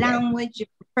 different language,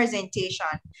 different presentation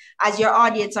as your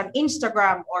audience on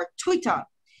Instagram or Twitter.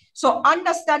 So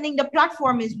understanding the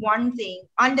platform is one thing,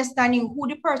 understanding who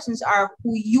the persons are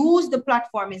who use the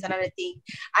platform is another thing,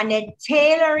 and then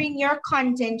tailoring your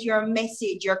content, your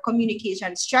message, your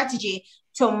communication strategy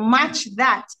to match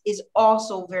that is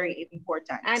also very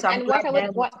important. And, so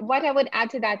what I would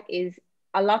add to that is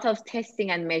a lot of testing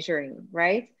and measuring,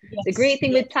 right? Yes, the great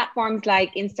thing with platforms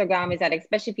like Instagram is that,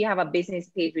 especially if you have a business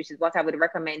page, which is what I would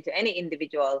recommend to any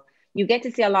individual, you get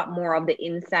to see a lot more of the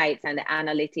insights and the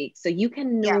analytics. So you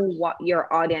can know what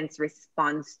your audience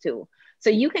responds to. So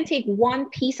you can take one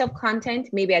piece of content,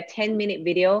 maybe a 10-minute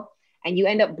video, and you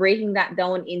end up breaking that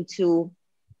down into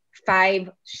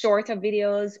 5 shorter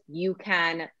videos. You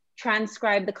can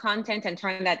transcribe the content and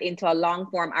turn that into a long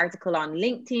form article on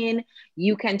LinkedIn.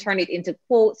 You can turn it into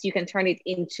quotes. You can turn it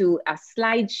into a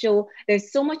slideshow.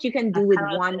 There's so much you can do with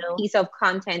one piece of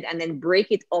content and then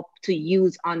break it up to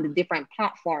use on the different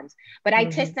platforms. But I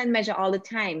test and measure all the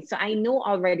time. So I know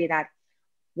already that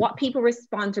what people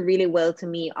respond to really well to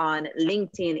me on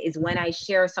LinkedIn is when I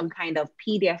share some kind of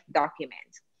PDF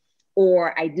document,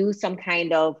 or I do some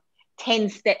kind of 10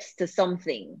 steps to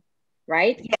something.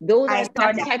 Right? That's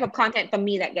the type of content for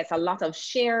me that gets a lot of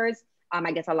shares.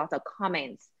 I get a lot of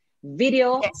comments.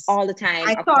 Video all the time.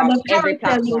 I saw the every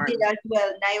platform. You did as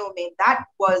well, Naomi. That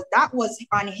was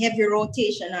on heavy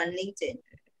rotation on LinkedIn.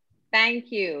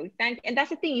 Thank you. And that's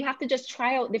the thing. You have to just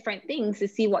try out different things to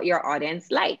see what your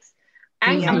audience likes.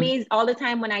 I'm amazed all the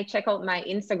time when I check out my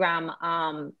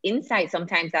Instagram insights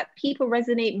sometimes that people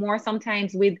resonate more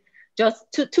sometimes with just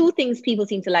two things people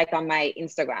seem to like on my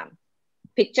Instagram.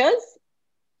 Pictures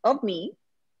of me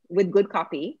with good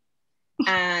copy,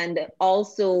 and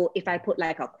also if I put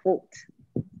like a quote.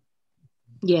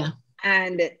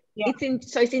 And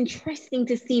it's interesting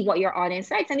to see what your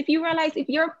audience likes. And if you realize if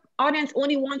your audience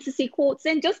only wants to see quotes,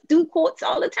 then just do quotes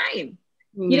all the time.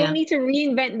 You don't need to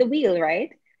reinvent the wheel,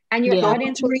 right? And your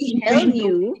audience will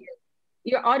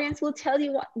tell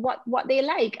you, what they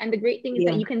like. And the great thing is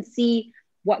that you can see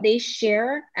what they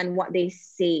share and what they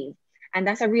save. And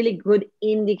that's a really good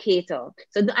indicator.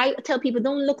 So I tell people,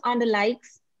 don't look on the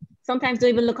likes. Sometimes don't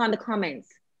even look on the comments.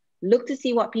 Look to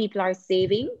see what people are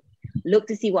saving. Look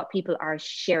to see what people are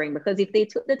sharing. Because if they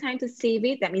took the time to save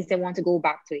it, that means they want to go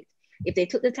back to it. If they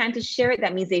took the time to share it,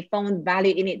 that means they found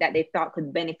value in it that they thought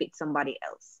could benefit somebody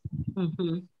else.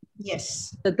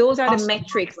 Yes. So those are the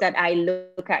metrics that I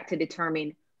look at to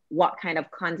determine what kind of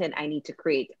content I need to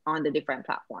create on the different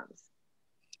platforms.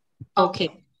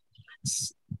 Okay.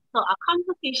 So a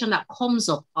conversation that comes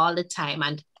up all the time,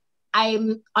 and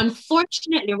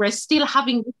unfortunately, we're still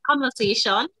having this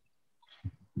conversation,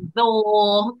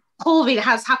 though COVID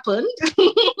has happened.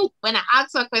 When I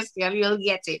ask a question, you'll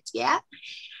get it, yeah?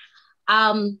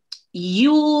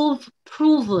 You've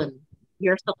proven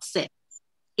your success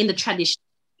in the traditional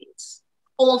space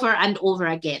over and over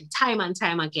again, time and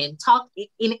time again. Talk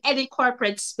in any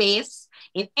corporate space,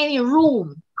 in any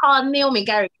room, call Naomi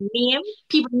Garrick name,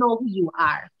 people know who you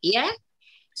are, yeah?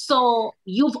 So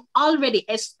you've already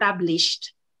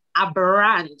established a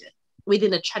brand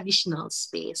within a traditional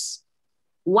space.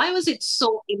 Why was it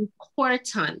so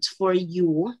important for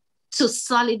you to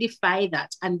solidify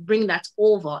that and bring that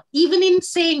over, even in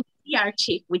saying PR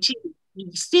chick, which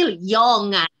is still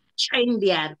young and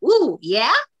trendy and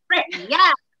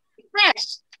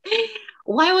fresh.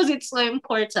 Why was it so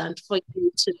important for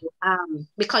you to,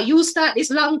 because you start this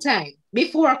long time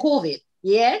before COVID,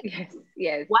 yeah?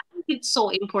 Yes. Why is it so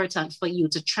important for you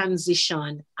to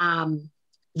transition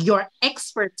your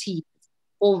expertise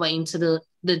over into the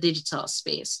digital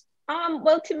space?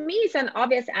 Well, to me, it's an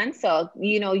obvious answer.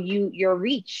 You know, your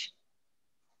reach.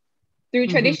 Through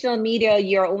traditional media,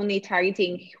 you're only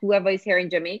targeting whoever is here in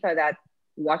Jamaica that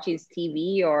watches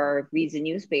TV or reads a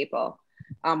newspaper,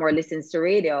 or listens to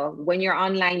radio. When you're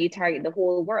online, you target the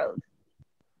whole world.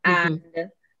 And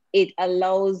it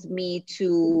allows me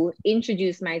to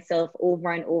introduce myself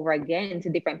over and over again to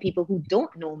different people who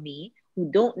don't know me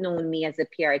as a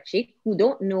PR chick, who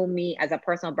don't know me as a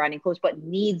personal branding coach, but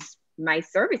needs my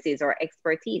services or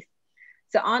expertise.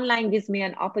 So online gives me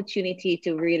an opportunity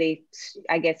to really,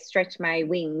 I guess, stretch my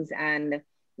wings and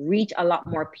reach a lot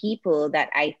more people that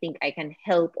I think I can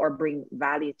help or bring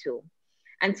value to.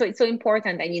 And so it's so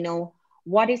important. And, you know,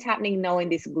 what is happening now in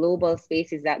this global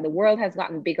space is that the world has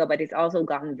gotten bigger, but it's also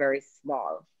gotten very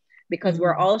small, because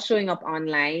we're all showing up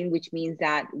online, which means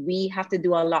that we have to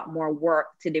do a lot more work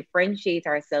to differentiate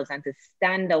ourselves and to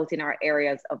stand out in our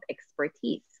areas of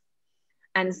expertise.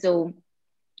 And so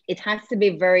it has to be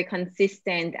very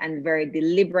consistent and very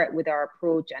deliberate with our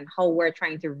approach and how we're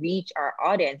trying to reach our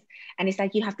audience. And it's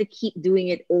like you have to keep doing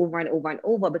it over and over and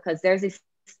over, because there's this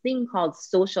thing called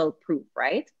social proof,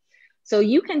 right? So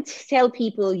you can tell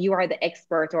people you are the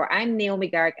expert, or I'm Naomi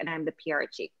Garrick and I'm the PR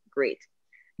chick. Great.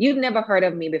 You've never heard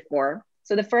of me before.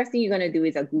 So the first thing you're going to do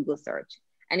is a Google search.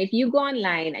 And if you go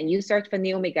online and you search for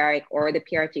Naomi Garrick or the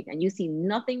PR chick and you see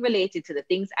nothing related to the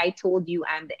things I told you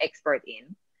I'm the expert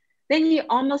in, then you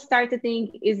almost start to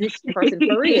think, is this person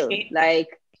for real? Like,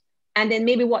 and then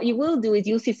maybe what you will do is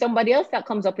you'll see somebody else that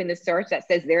comes up in the search that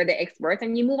says they're the expert,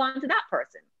 and you move on to that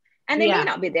person. And they may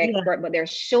not be the expert, but they're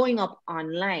showing up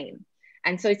online.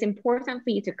 And so it's important for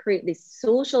you to create this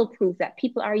social proof that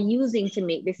people are using to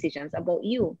make decisions about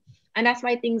you. And that's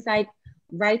why things like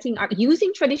writing are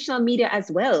using traditional media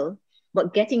as well,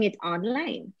 but getting it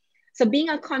online. So being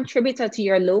a contributor to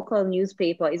your local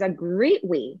newspaper is a great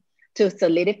way to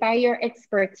solidify your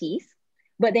expertise,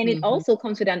 but then it also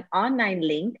comes with an online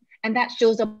link, and that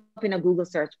shows up in a Google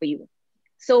search for you.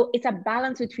 So it's a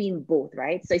balance between both,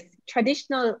 right? So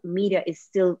traditional media is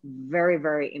still very,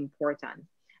 very important.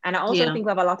 And I also think we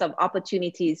have a lot of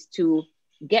opportunities to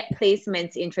get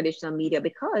placements in traditional media,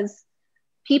 because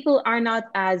people are not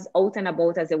as out and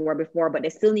about as they were before, but they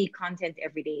still need content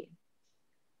every day.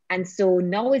 And so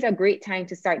now is a great time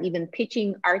to start even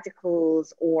pitching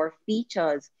articles or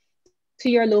features to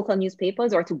your local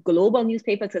newspapers or to global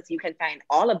newspapers, because you can find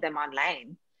all of them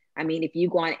online. I mean, if you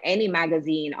go on any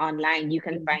magazine online, you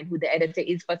can find who the editor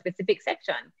is for a specific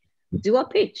section. Do a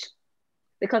pitch,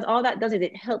 because all that does is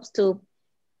it helps to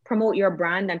promote your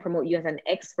brand and promote you as an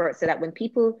expert, so that when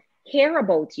people hear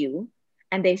about you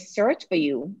and they search for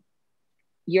you,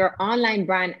 your online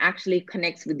brand actually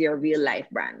connects with your real life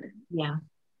brand. Yeah.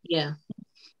 Yeah.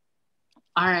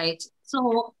 All right.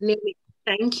 So, Lily,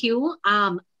 thank you.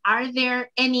 Are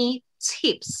there any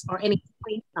tips or any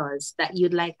pointers that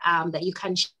you'd like that you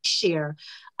can share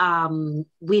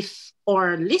with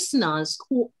our listeners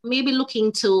who may be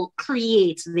looking to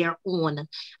create their own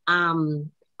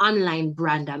online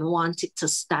brand and want it to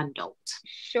stand out?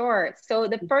 Sure. So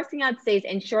the first thing I'd say is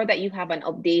ensure that you have an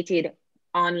updated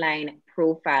online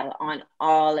profile on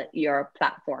all your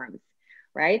platforms,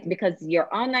 right? Because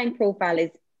your online profile is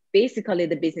basically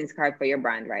the business card for your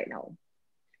brand right now.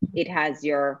 It has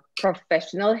your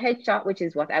professional headshot, which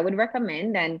is what I would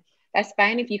recommend. And that's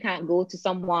fine if you can't go to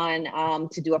someone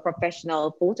to do a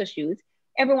professional photo shoot.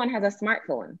 Everyone has a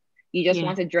smartphone. You just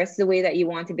want to dress the way that you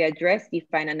want to be addressed. You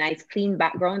find a nice clean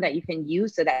background that you can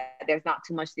use so that there's not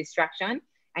too much distraction,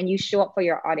 and you show up for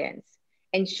your audience.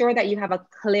 Ensure that you have a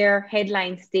clear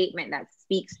headline statement that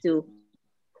speaks to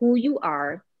who you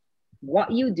are,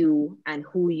 what you do, and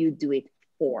who you do it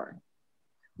for.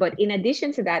 But in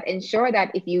addition to that, ensure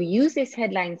that if you use this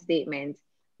headline statement,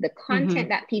 the content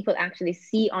that people actually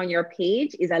see on your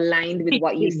page is aligned with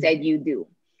what you said you do.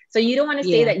 So you don't want to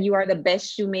say that you are the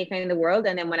best shoemaker in the world,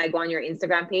 and then when I go on your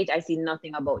Instagram page, I see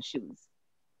nothing about shoes.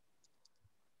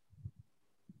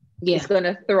 It's going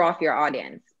to throw off your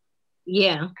audience.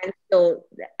 Yeah. And so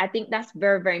I think that's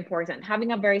very, very important.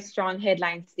 Having a very strong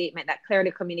headline statement that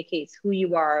clearly communicates who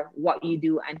you are, what you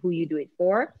do, and who you do it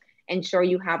for. Ensure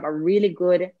you have a really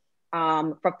good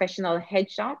professional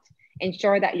headshot.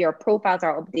 Ensure that your profiles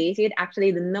are updated.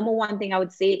 Actually, the number one thing I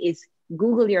would say is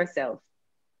Google yourself.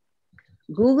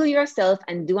 Google yourself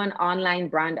and do an online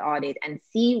brand audit and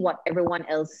see what everyone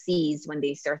else sees when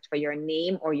they search for your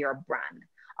name or your brand.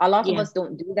 A lot of us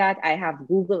don't do that. I have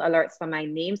Google alerts for my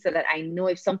name so that I know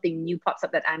if something new pops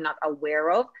up that I'm not aware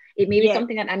of. It may be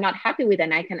something that I'm not happy with,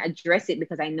 and I can address it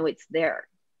because I know it's there.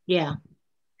 Yeah.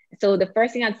 So the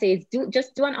first thing I'd say is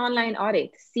just do an online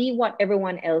audit. See what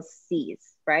everyone else sees,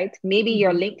 right? Maybe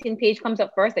your LinkedIn page comes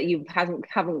up first that you haven't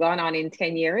gone on in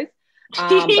 10 years.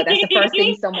 But that's the first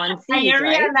thing someone sees, I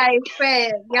realize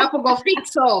you have to go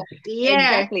fix up.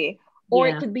 Yeah. Exactly. Or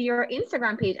it could be your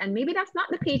Instagram page, and maybe that's not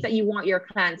the page that you want your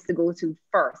clients to go to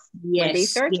first when they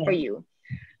search for you.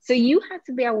 So you have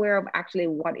to be aware of actually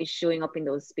what is showing up in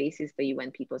those spaces for you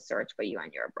when people search for you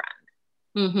and your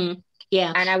brand.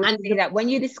 Yeah. And I would say that when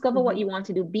you discover what you want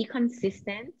to do, be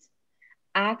consistent.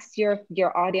 Ask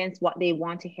your audience what they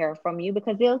want to hear from you,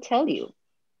 because they'll tell you.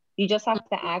 You just have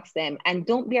to ask them, and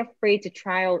don't be afraid to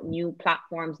try out new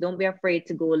platforms. Don't be afraid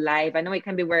to go live. I know it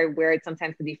can be very weird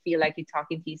sometimes because you feel like you're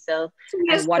talking to yourself.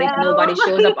 And what if nobody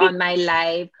shows up on my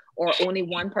live, or only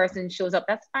one person shows up?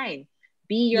 That's fine.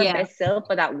 Be your best self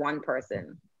for that one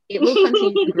person. It will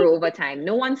continue to grow over time.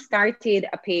 No one started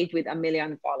a page with 1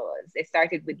 million followers. They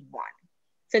started with 1.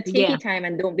 So take your time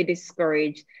and don't be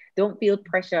discouraged. Don't feel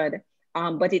pressured.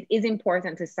 But it is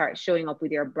important to start showing up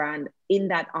with your brand in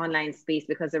that online space,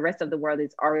 because the rest of the world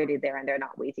is already there and they're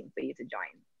not waiting for you to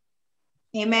join.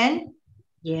 Amen.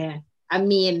 Yeah. I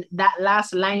mean, that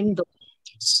last line though,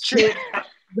 straight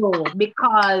though,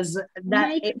 because that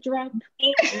mic drop.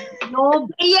 Mic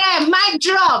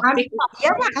drop.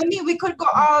 I mean, we could go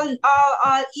all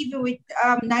even with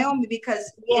Naomi,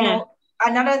 because you know,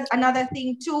 another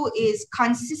thing too is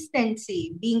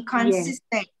consistency, being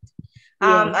consistent.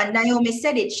 And Naomi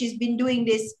said it, she's been doing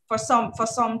this for some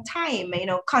time, you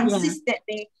know,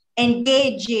 consistently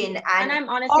engaging. And I'm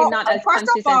honestly not as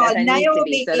consistent as I need to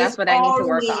be. So that's what I need to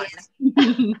work on.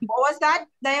 What was that,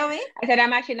 Naomi? I said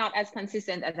I'm actually not as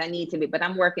consistent as I need to be, but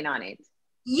I'm working on it.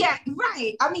 Yeah,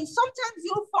 right. I mean, sometimes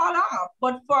you'll fall off,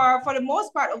 but for the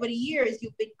most part over the years,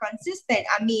 you've been consistent.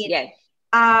 I mean,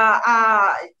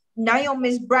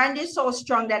 Naomi's brand is so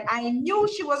strong that I knew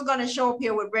she was going to show up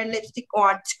here with red lipstick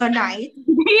on tonight.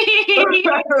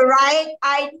 Right?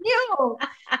 I knew.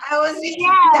 I was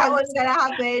that was going to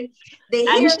happen. The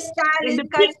hairstyle is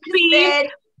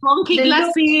consistent. Funky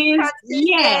glasses.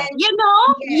 Yeah. You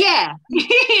know? Yeah.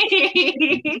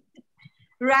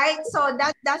 Right? So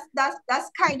that's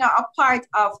kind of a part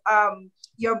of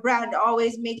your brand,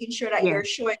 always making sure that you're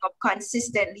showing up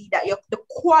consistently, that the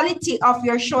quality of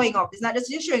your showing up is not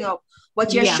just you showing up,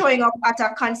 but you're showing up at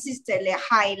a consistently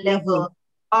high level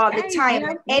all the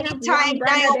time. Anytime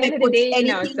Naomi puts anything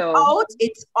out,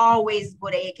 it's always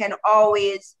good. You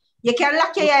can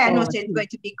lock your eye and know it's going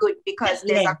to be good, because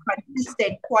there's a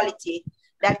consistent quality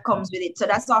that comes with it. So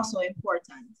that's also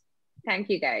important. Thank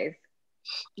you, guys.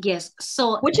 Yes.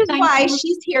 So which is why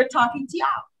she's here talking to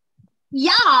y'all.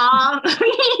 Yeah.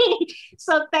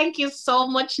 So thank you so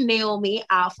much, Naomi,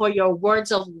 for your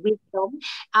words of wisdom.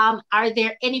 Are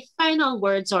there any final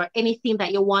words or anything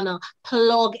that you want to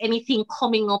plug, anything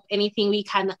coming up, anything we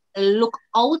can look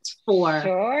out for?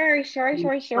 Sure.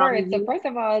 So first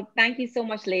of all, thank you so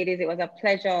much, ladies. It was a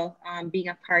pleasure being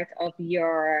a part of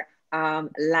your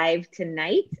live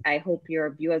tonight. I hope your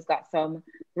viewers got some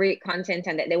great content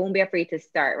and that they won't be afraid to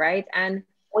start, right? And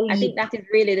I think that is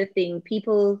really the thing.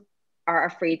 People are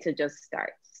afraid to just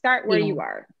start where you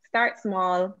are. Start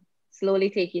small,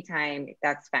 slowly take your time.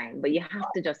 That's fine, but you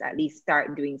have to just at least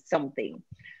start doing something.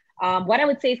 What I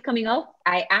would say is coming up,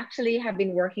 I actually have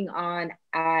been working on,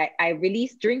 I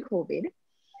released during COVID,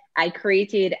 I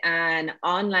created an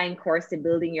online course to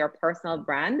building your personal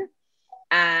brand.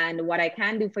 And what I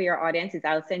can do for your audience is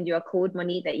I'll send you a code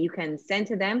money that you can send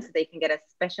to them so they can get a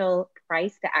special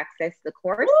price to access the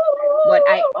course. But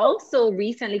I also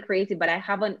recently created, but I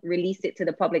haven't released it to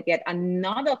the public yet,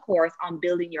 another course on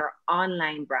building your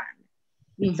online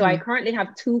brand. So I currently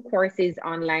have 2 courses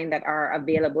online that are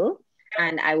available,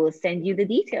 and I will send you the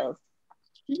details.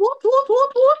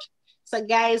 So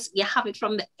guys, you have it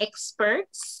from the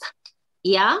experts.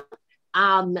 Yeah.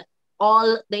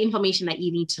 All the information that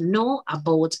you need to know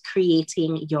about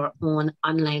creating your own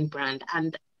online brand.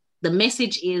 And the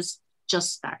message is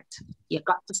just start. You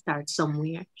got to start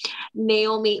somewhere.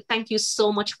 Naomi, thank you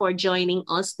so much for joining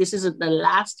us. This isn't the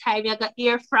last time you got to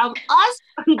hear from us.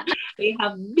 We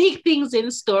have big things in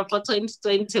store for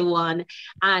 2021.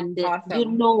 And you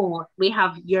know, we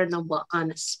have your number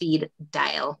on speed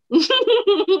dial.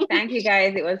 Thank you,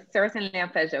 guys. It was certainly a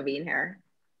pleasure being here.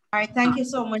 All right. Thank you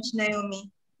so much,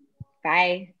 Naomi.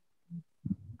 Bye.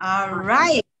 All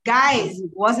right, guys.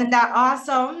 Wasn't that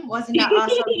awesome?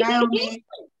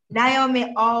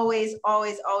 Naomi always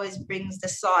brings the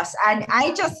sauce. And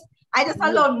I just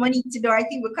allowed money to do our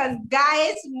thing, because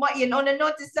guys, you know,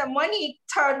 notice that money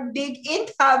turned big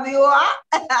interviewer.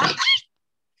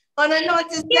 On a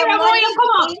notice that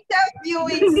money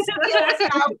interviewing skills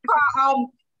have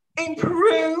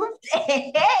improved.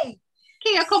 Hey.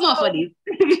 Can you come off of this?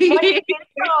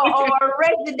 our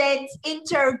resident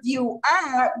interviewer,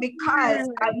 because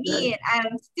I mean,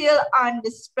 I'm still on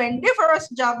the splendiferous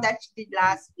job that she did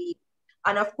last week.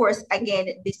 And of course, again,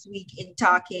 this week in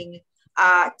talking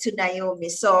to Naomi.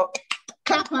 So,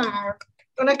 clap her.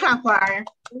 Gonna clap her.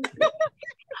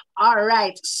 All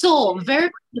right. So,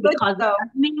 very because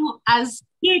as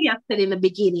Kadia said in the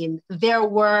beginning, there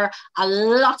were a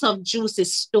lot of juicy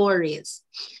stories.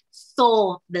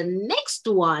 So the next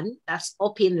one that's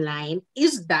up in line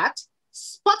is that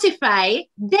Spotify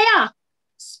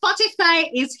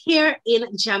is here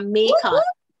in Jamaica. Woo-hoo.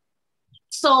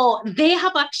 So they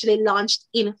have actually launched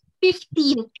in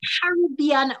 15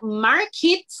 Caribbean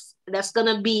markets. That's going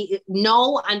to be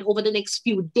now and over the next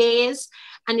few days.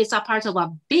 And it's a part of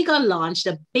a bigger launch,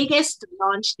 the biggest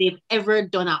launch they've ever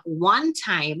done at one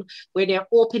time, where they're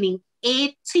opening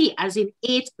 80, as in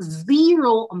 80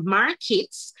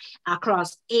 markets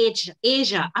across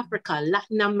Asia, Africa,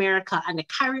 Latin America, and the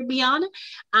Caribbean.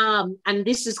 And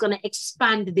this is going to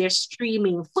expand their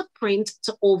streaming footprint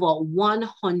to over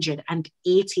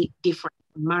 180 different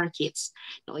markets.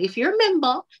 Now, if you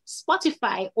remember,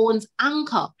 Spotify owns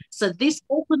Anchor. So this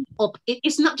opens up,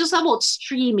 it's not just about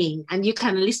streaming and you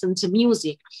can listen to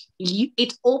music.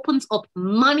 It opens up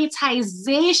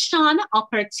monetization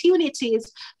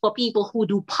opportunities for people who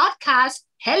do podcasts.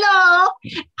 Hello!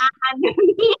 And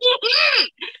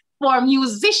for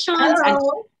musicians and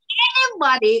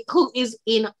anybody who is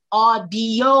in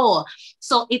audio.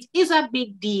 So it is a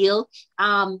big deal.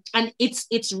 And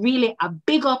it's really a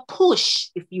bigger push.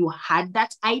 If you had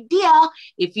that idea,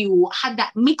 if you had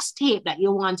that mixtape that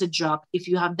you want to drop, if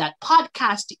you have that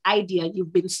podcast idea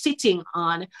you've been sitting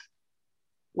on,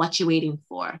 what you waiting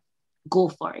for? Go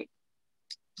for it.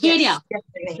 Kadia,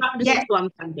 drop the next one,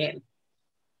 Pandem.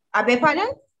 I beg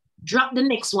pardon? Drop the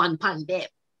next one, Pandem.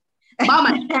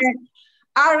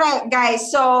 All right, guys.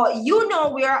 So,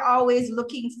 we are always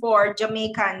looking for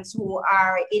Jamaicans who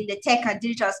are in the tech and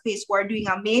digital space who are doing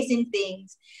amazing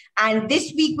things. And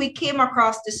this week we came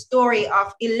across the story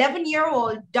of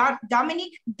 11-year-old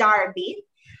Dominic Darby,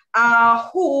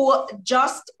 who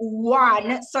just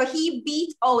won. So he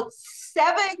beat out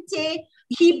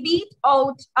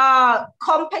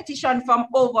competition from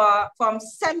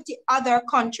 70 other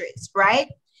countries, right?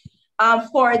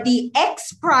 For the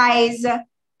X Prize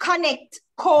Connect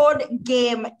Code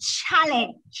Game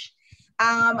Challenge.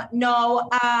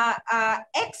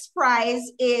 X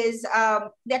Prize is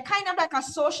they're kind of like a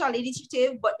social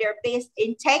initiative, but they're based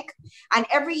in tech. And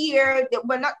every year,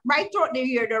 right throughout the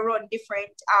year, they run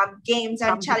different games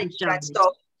and challenges and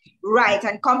stuff, right?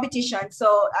 And competition.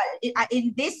 So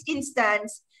in this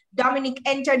instance, Dominic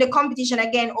entered the competition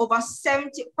again. Over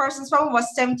 70 persons from over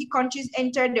 70 countries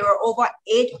entered. There were over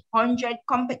 800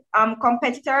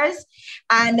 competitors.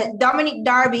 And Dominic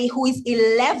Darby, who is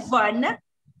 11,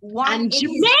 won in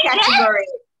his category.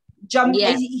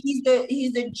 He's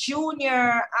the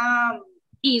junior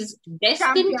he's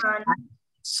destined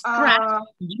Scratch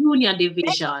Junior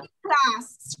Division.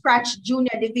 Class Scratch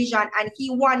Junior Division, and he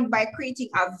won by creating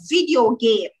a video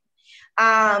game.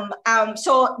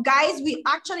 So guys, we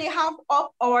actually have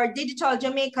up our Digital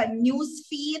Jamaica news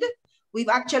feed. We've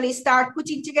actually started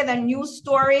putting together news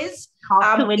stories.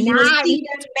 Make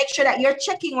sure that you're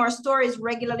checking our stories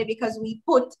regularly, because we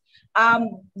put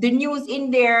the news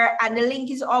in there, and the link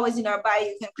is always in our bio.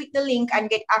 You can click the link and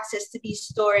get access to these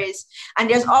stories. And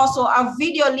there's also a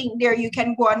video link there. You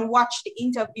can go and watch the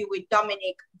interview with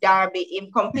Dominic Darby.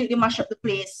 He completely mashed up the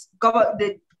place.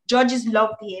 The judges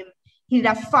loved him. He did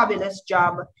a fabulous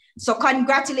job. So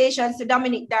congratulations to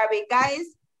Dominic Darby.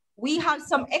 Guys, we have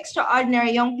some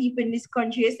extraordinary young people in this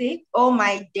country, you see? Oh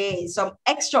my days, some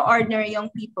extraordinary young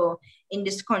people in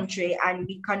this country, and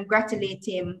we congratulate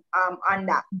him on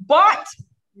that. But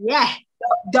yeah,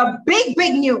 the big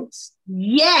news.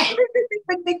 Yeah.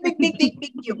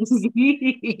 Big news. So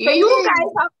you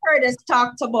guys have heard us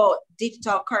talk about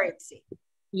digital currency.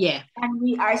 Yeah. And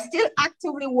we are still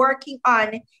actively working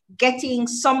on getting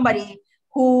somebody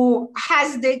who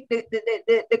has the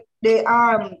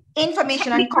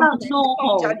information and competence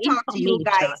to talk to you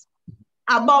guys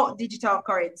about digital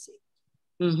currency.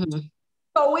 Mm-hmm.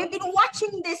 So we've been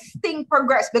watching this thing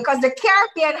progress, because the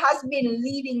Caribbean has been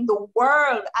leading the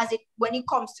world when it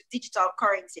comes to digital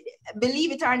currency.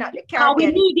 Believe it or not, the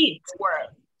Caribbean we need it. The world.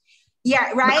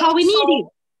 Yeah, right. How we need it.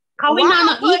 How we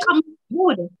not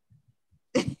good.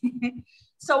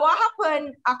 So what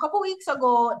happened a couple weeks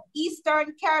ago,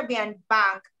 Eastern Caribbean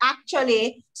Bank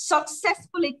actually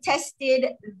successfully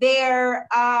tested their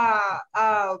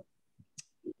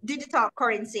digital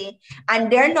currency,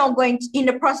 and they're now in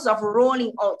the process of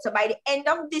rolling out. So by the end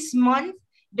of this month,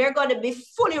 they're going to be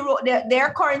fully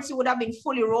their currency would have been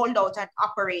fully rolled out and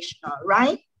operational,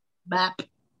 right? BAP.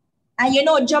 And you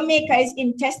know, Jamaica is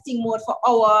in testing mode for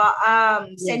our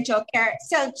central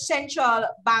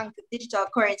bank digital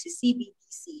currency,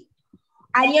 CBDC.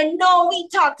 And you know, we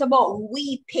talked about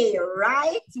WePay,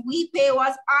 right? WePay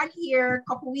was on here a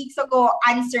couple weeks ago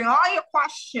answering all your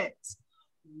questions.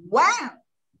 Well,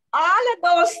 all of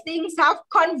those things have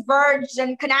converged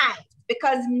and connived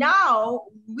because now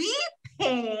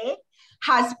WePay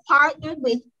has partnered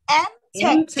with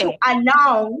MTech to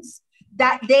announce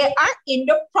that they are in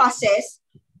the process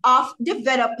of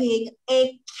developing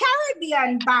a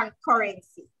Caribbean bank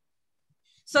currency.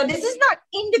 So this is not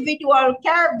individual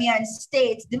Caribbean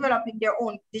states developing their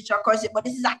own digital currency, but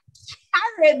this is a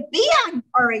Caribbean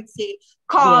currency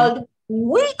called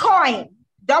WeCoin,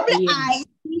 WICOI.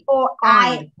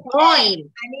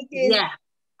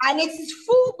 And it is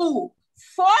FUBU,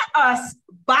 for us,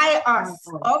 by us,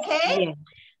 okay?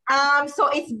 So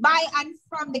it's by and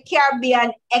from the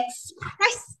Caribbean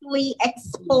expressly,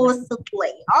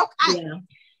 explicitly, okay?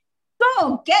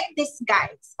 So get this,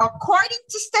 guys. According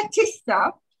to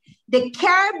Statista, the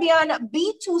Caribbean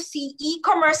B2C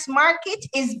e-commerce market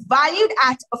is valued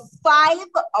at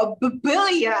 $5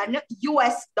 billion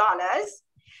US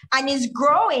and is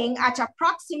growing at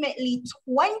approximately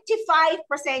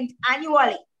 25%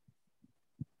 annually.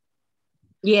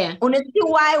 Yeah. Want to see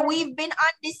why we've been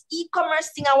on this e-commerce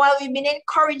thing and why we've been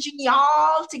encouraging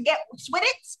y'all to get with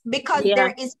it? Because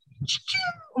there is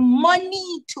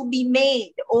money to be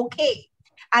made, okay?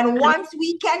 And once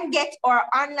we can get our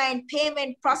online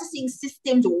payment processing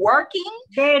systems working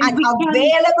and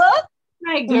available,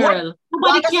 my girl,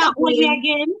 nobody can hold me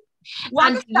again.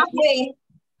 What stop doing?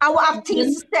 I will have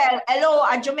things to sell. Hello,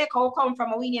 a Jamaica will come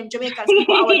from a William Jamaican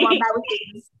people. I would want to buy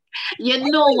things.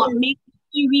 You know what makes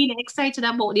me really excited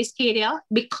about this, Kadia?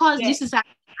 Because this is a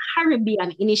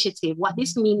Caribbean initiative. What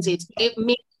this means is it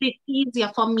makes it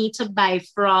easier for me to buy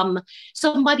from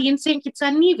somebody in St. Kitts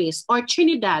and Nevis or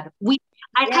Trinidad.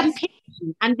 I can pay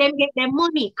them and then get their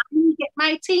money and get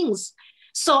my things.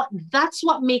 So that's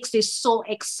what makes this so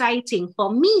exciting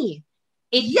for me.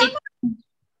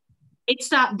 It's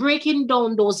breaking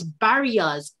down those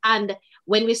barriers. And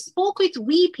when we spoke with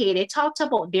WePay, they talked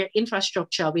about their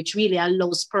infrastructure, which really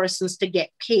allows persons to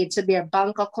get paid to their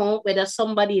bank account, whether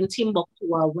somebody in Timbuktu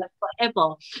or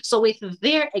whatever. So with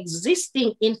their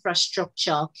existing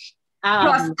infrastructure,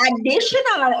 plus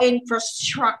additional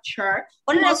infrastructure,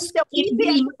 unless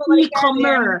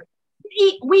e-commerce,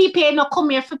 WePay no come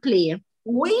here for play.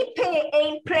 WePay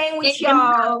ain't playing with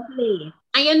y'all.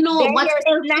 And you know what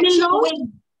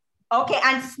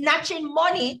and snatching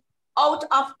money out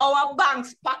of our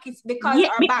bank's pockets because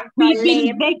our banks are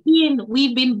we've lame.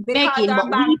 We've been begging, but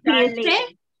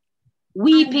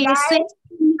WePay said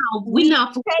now we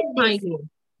not find.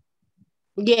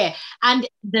 Yeah, and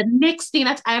the next thing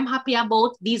that I am happy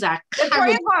about, these are before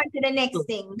you go on to the next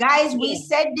thing, guys, we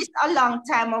said this a long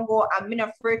time ago. I'm not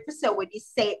afraid to say we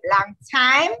just say it long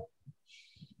time.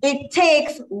 It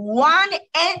takes one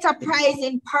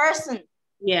enterprising person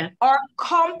or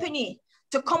company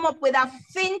to come up with a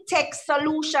fintech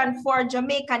solution for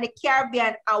Jamaica and the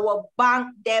Caribbean and will bank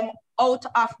them out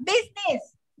of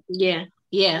business.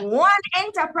 One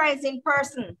enterprising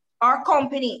person or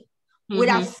company with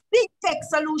a fintech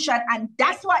solution, and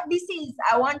that's what this is.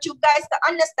 I want you guys to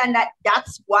understand that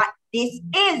that's what this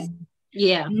is.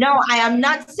 No, I am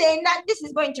not saying that this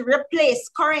is going to replace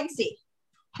currency.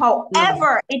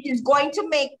 However, it is going to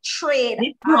make trade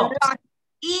a lot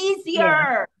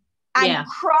easier and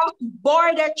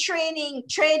cross-border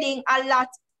trading a lot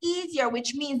easier,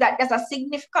 which means that there's a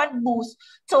significant boost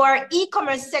to our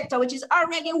e-commerce sector, which is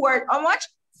already worth how much?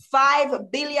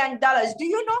 $5 billion. Do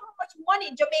you know how much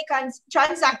money Jamaicans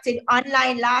transacted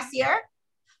online last year?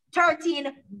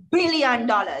 $13 billion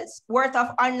worth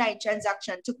of online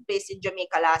transaction took place in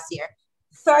Jamaica last year.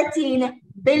 13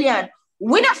 billion.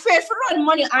 We're not afraid to run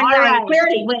money online.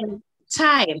 Clearly.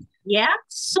 Time.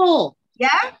 So the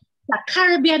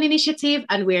Caribbean initiative,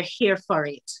 and we're here for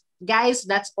it. Guys,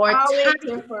 that's our time.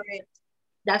 Here for it.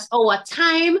 That's our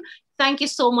time. Thank you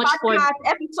so much for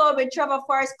episode with Trevor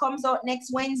Forrest comes out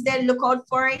next Wednesday. Look out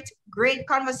for it. Great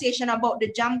conversation about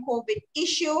the Jam COVID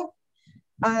issue.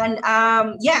 And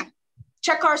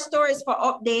check our stories for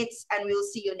updates, and we'll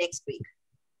see you next week.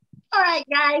 All right,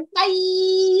 guys.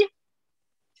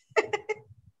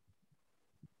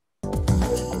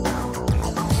 Bye.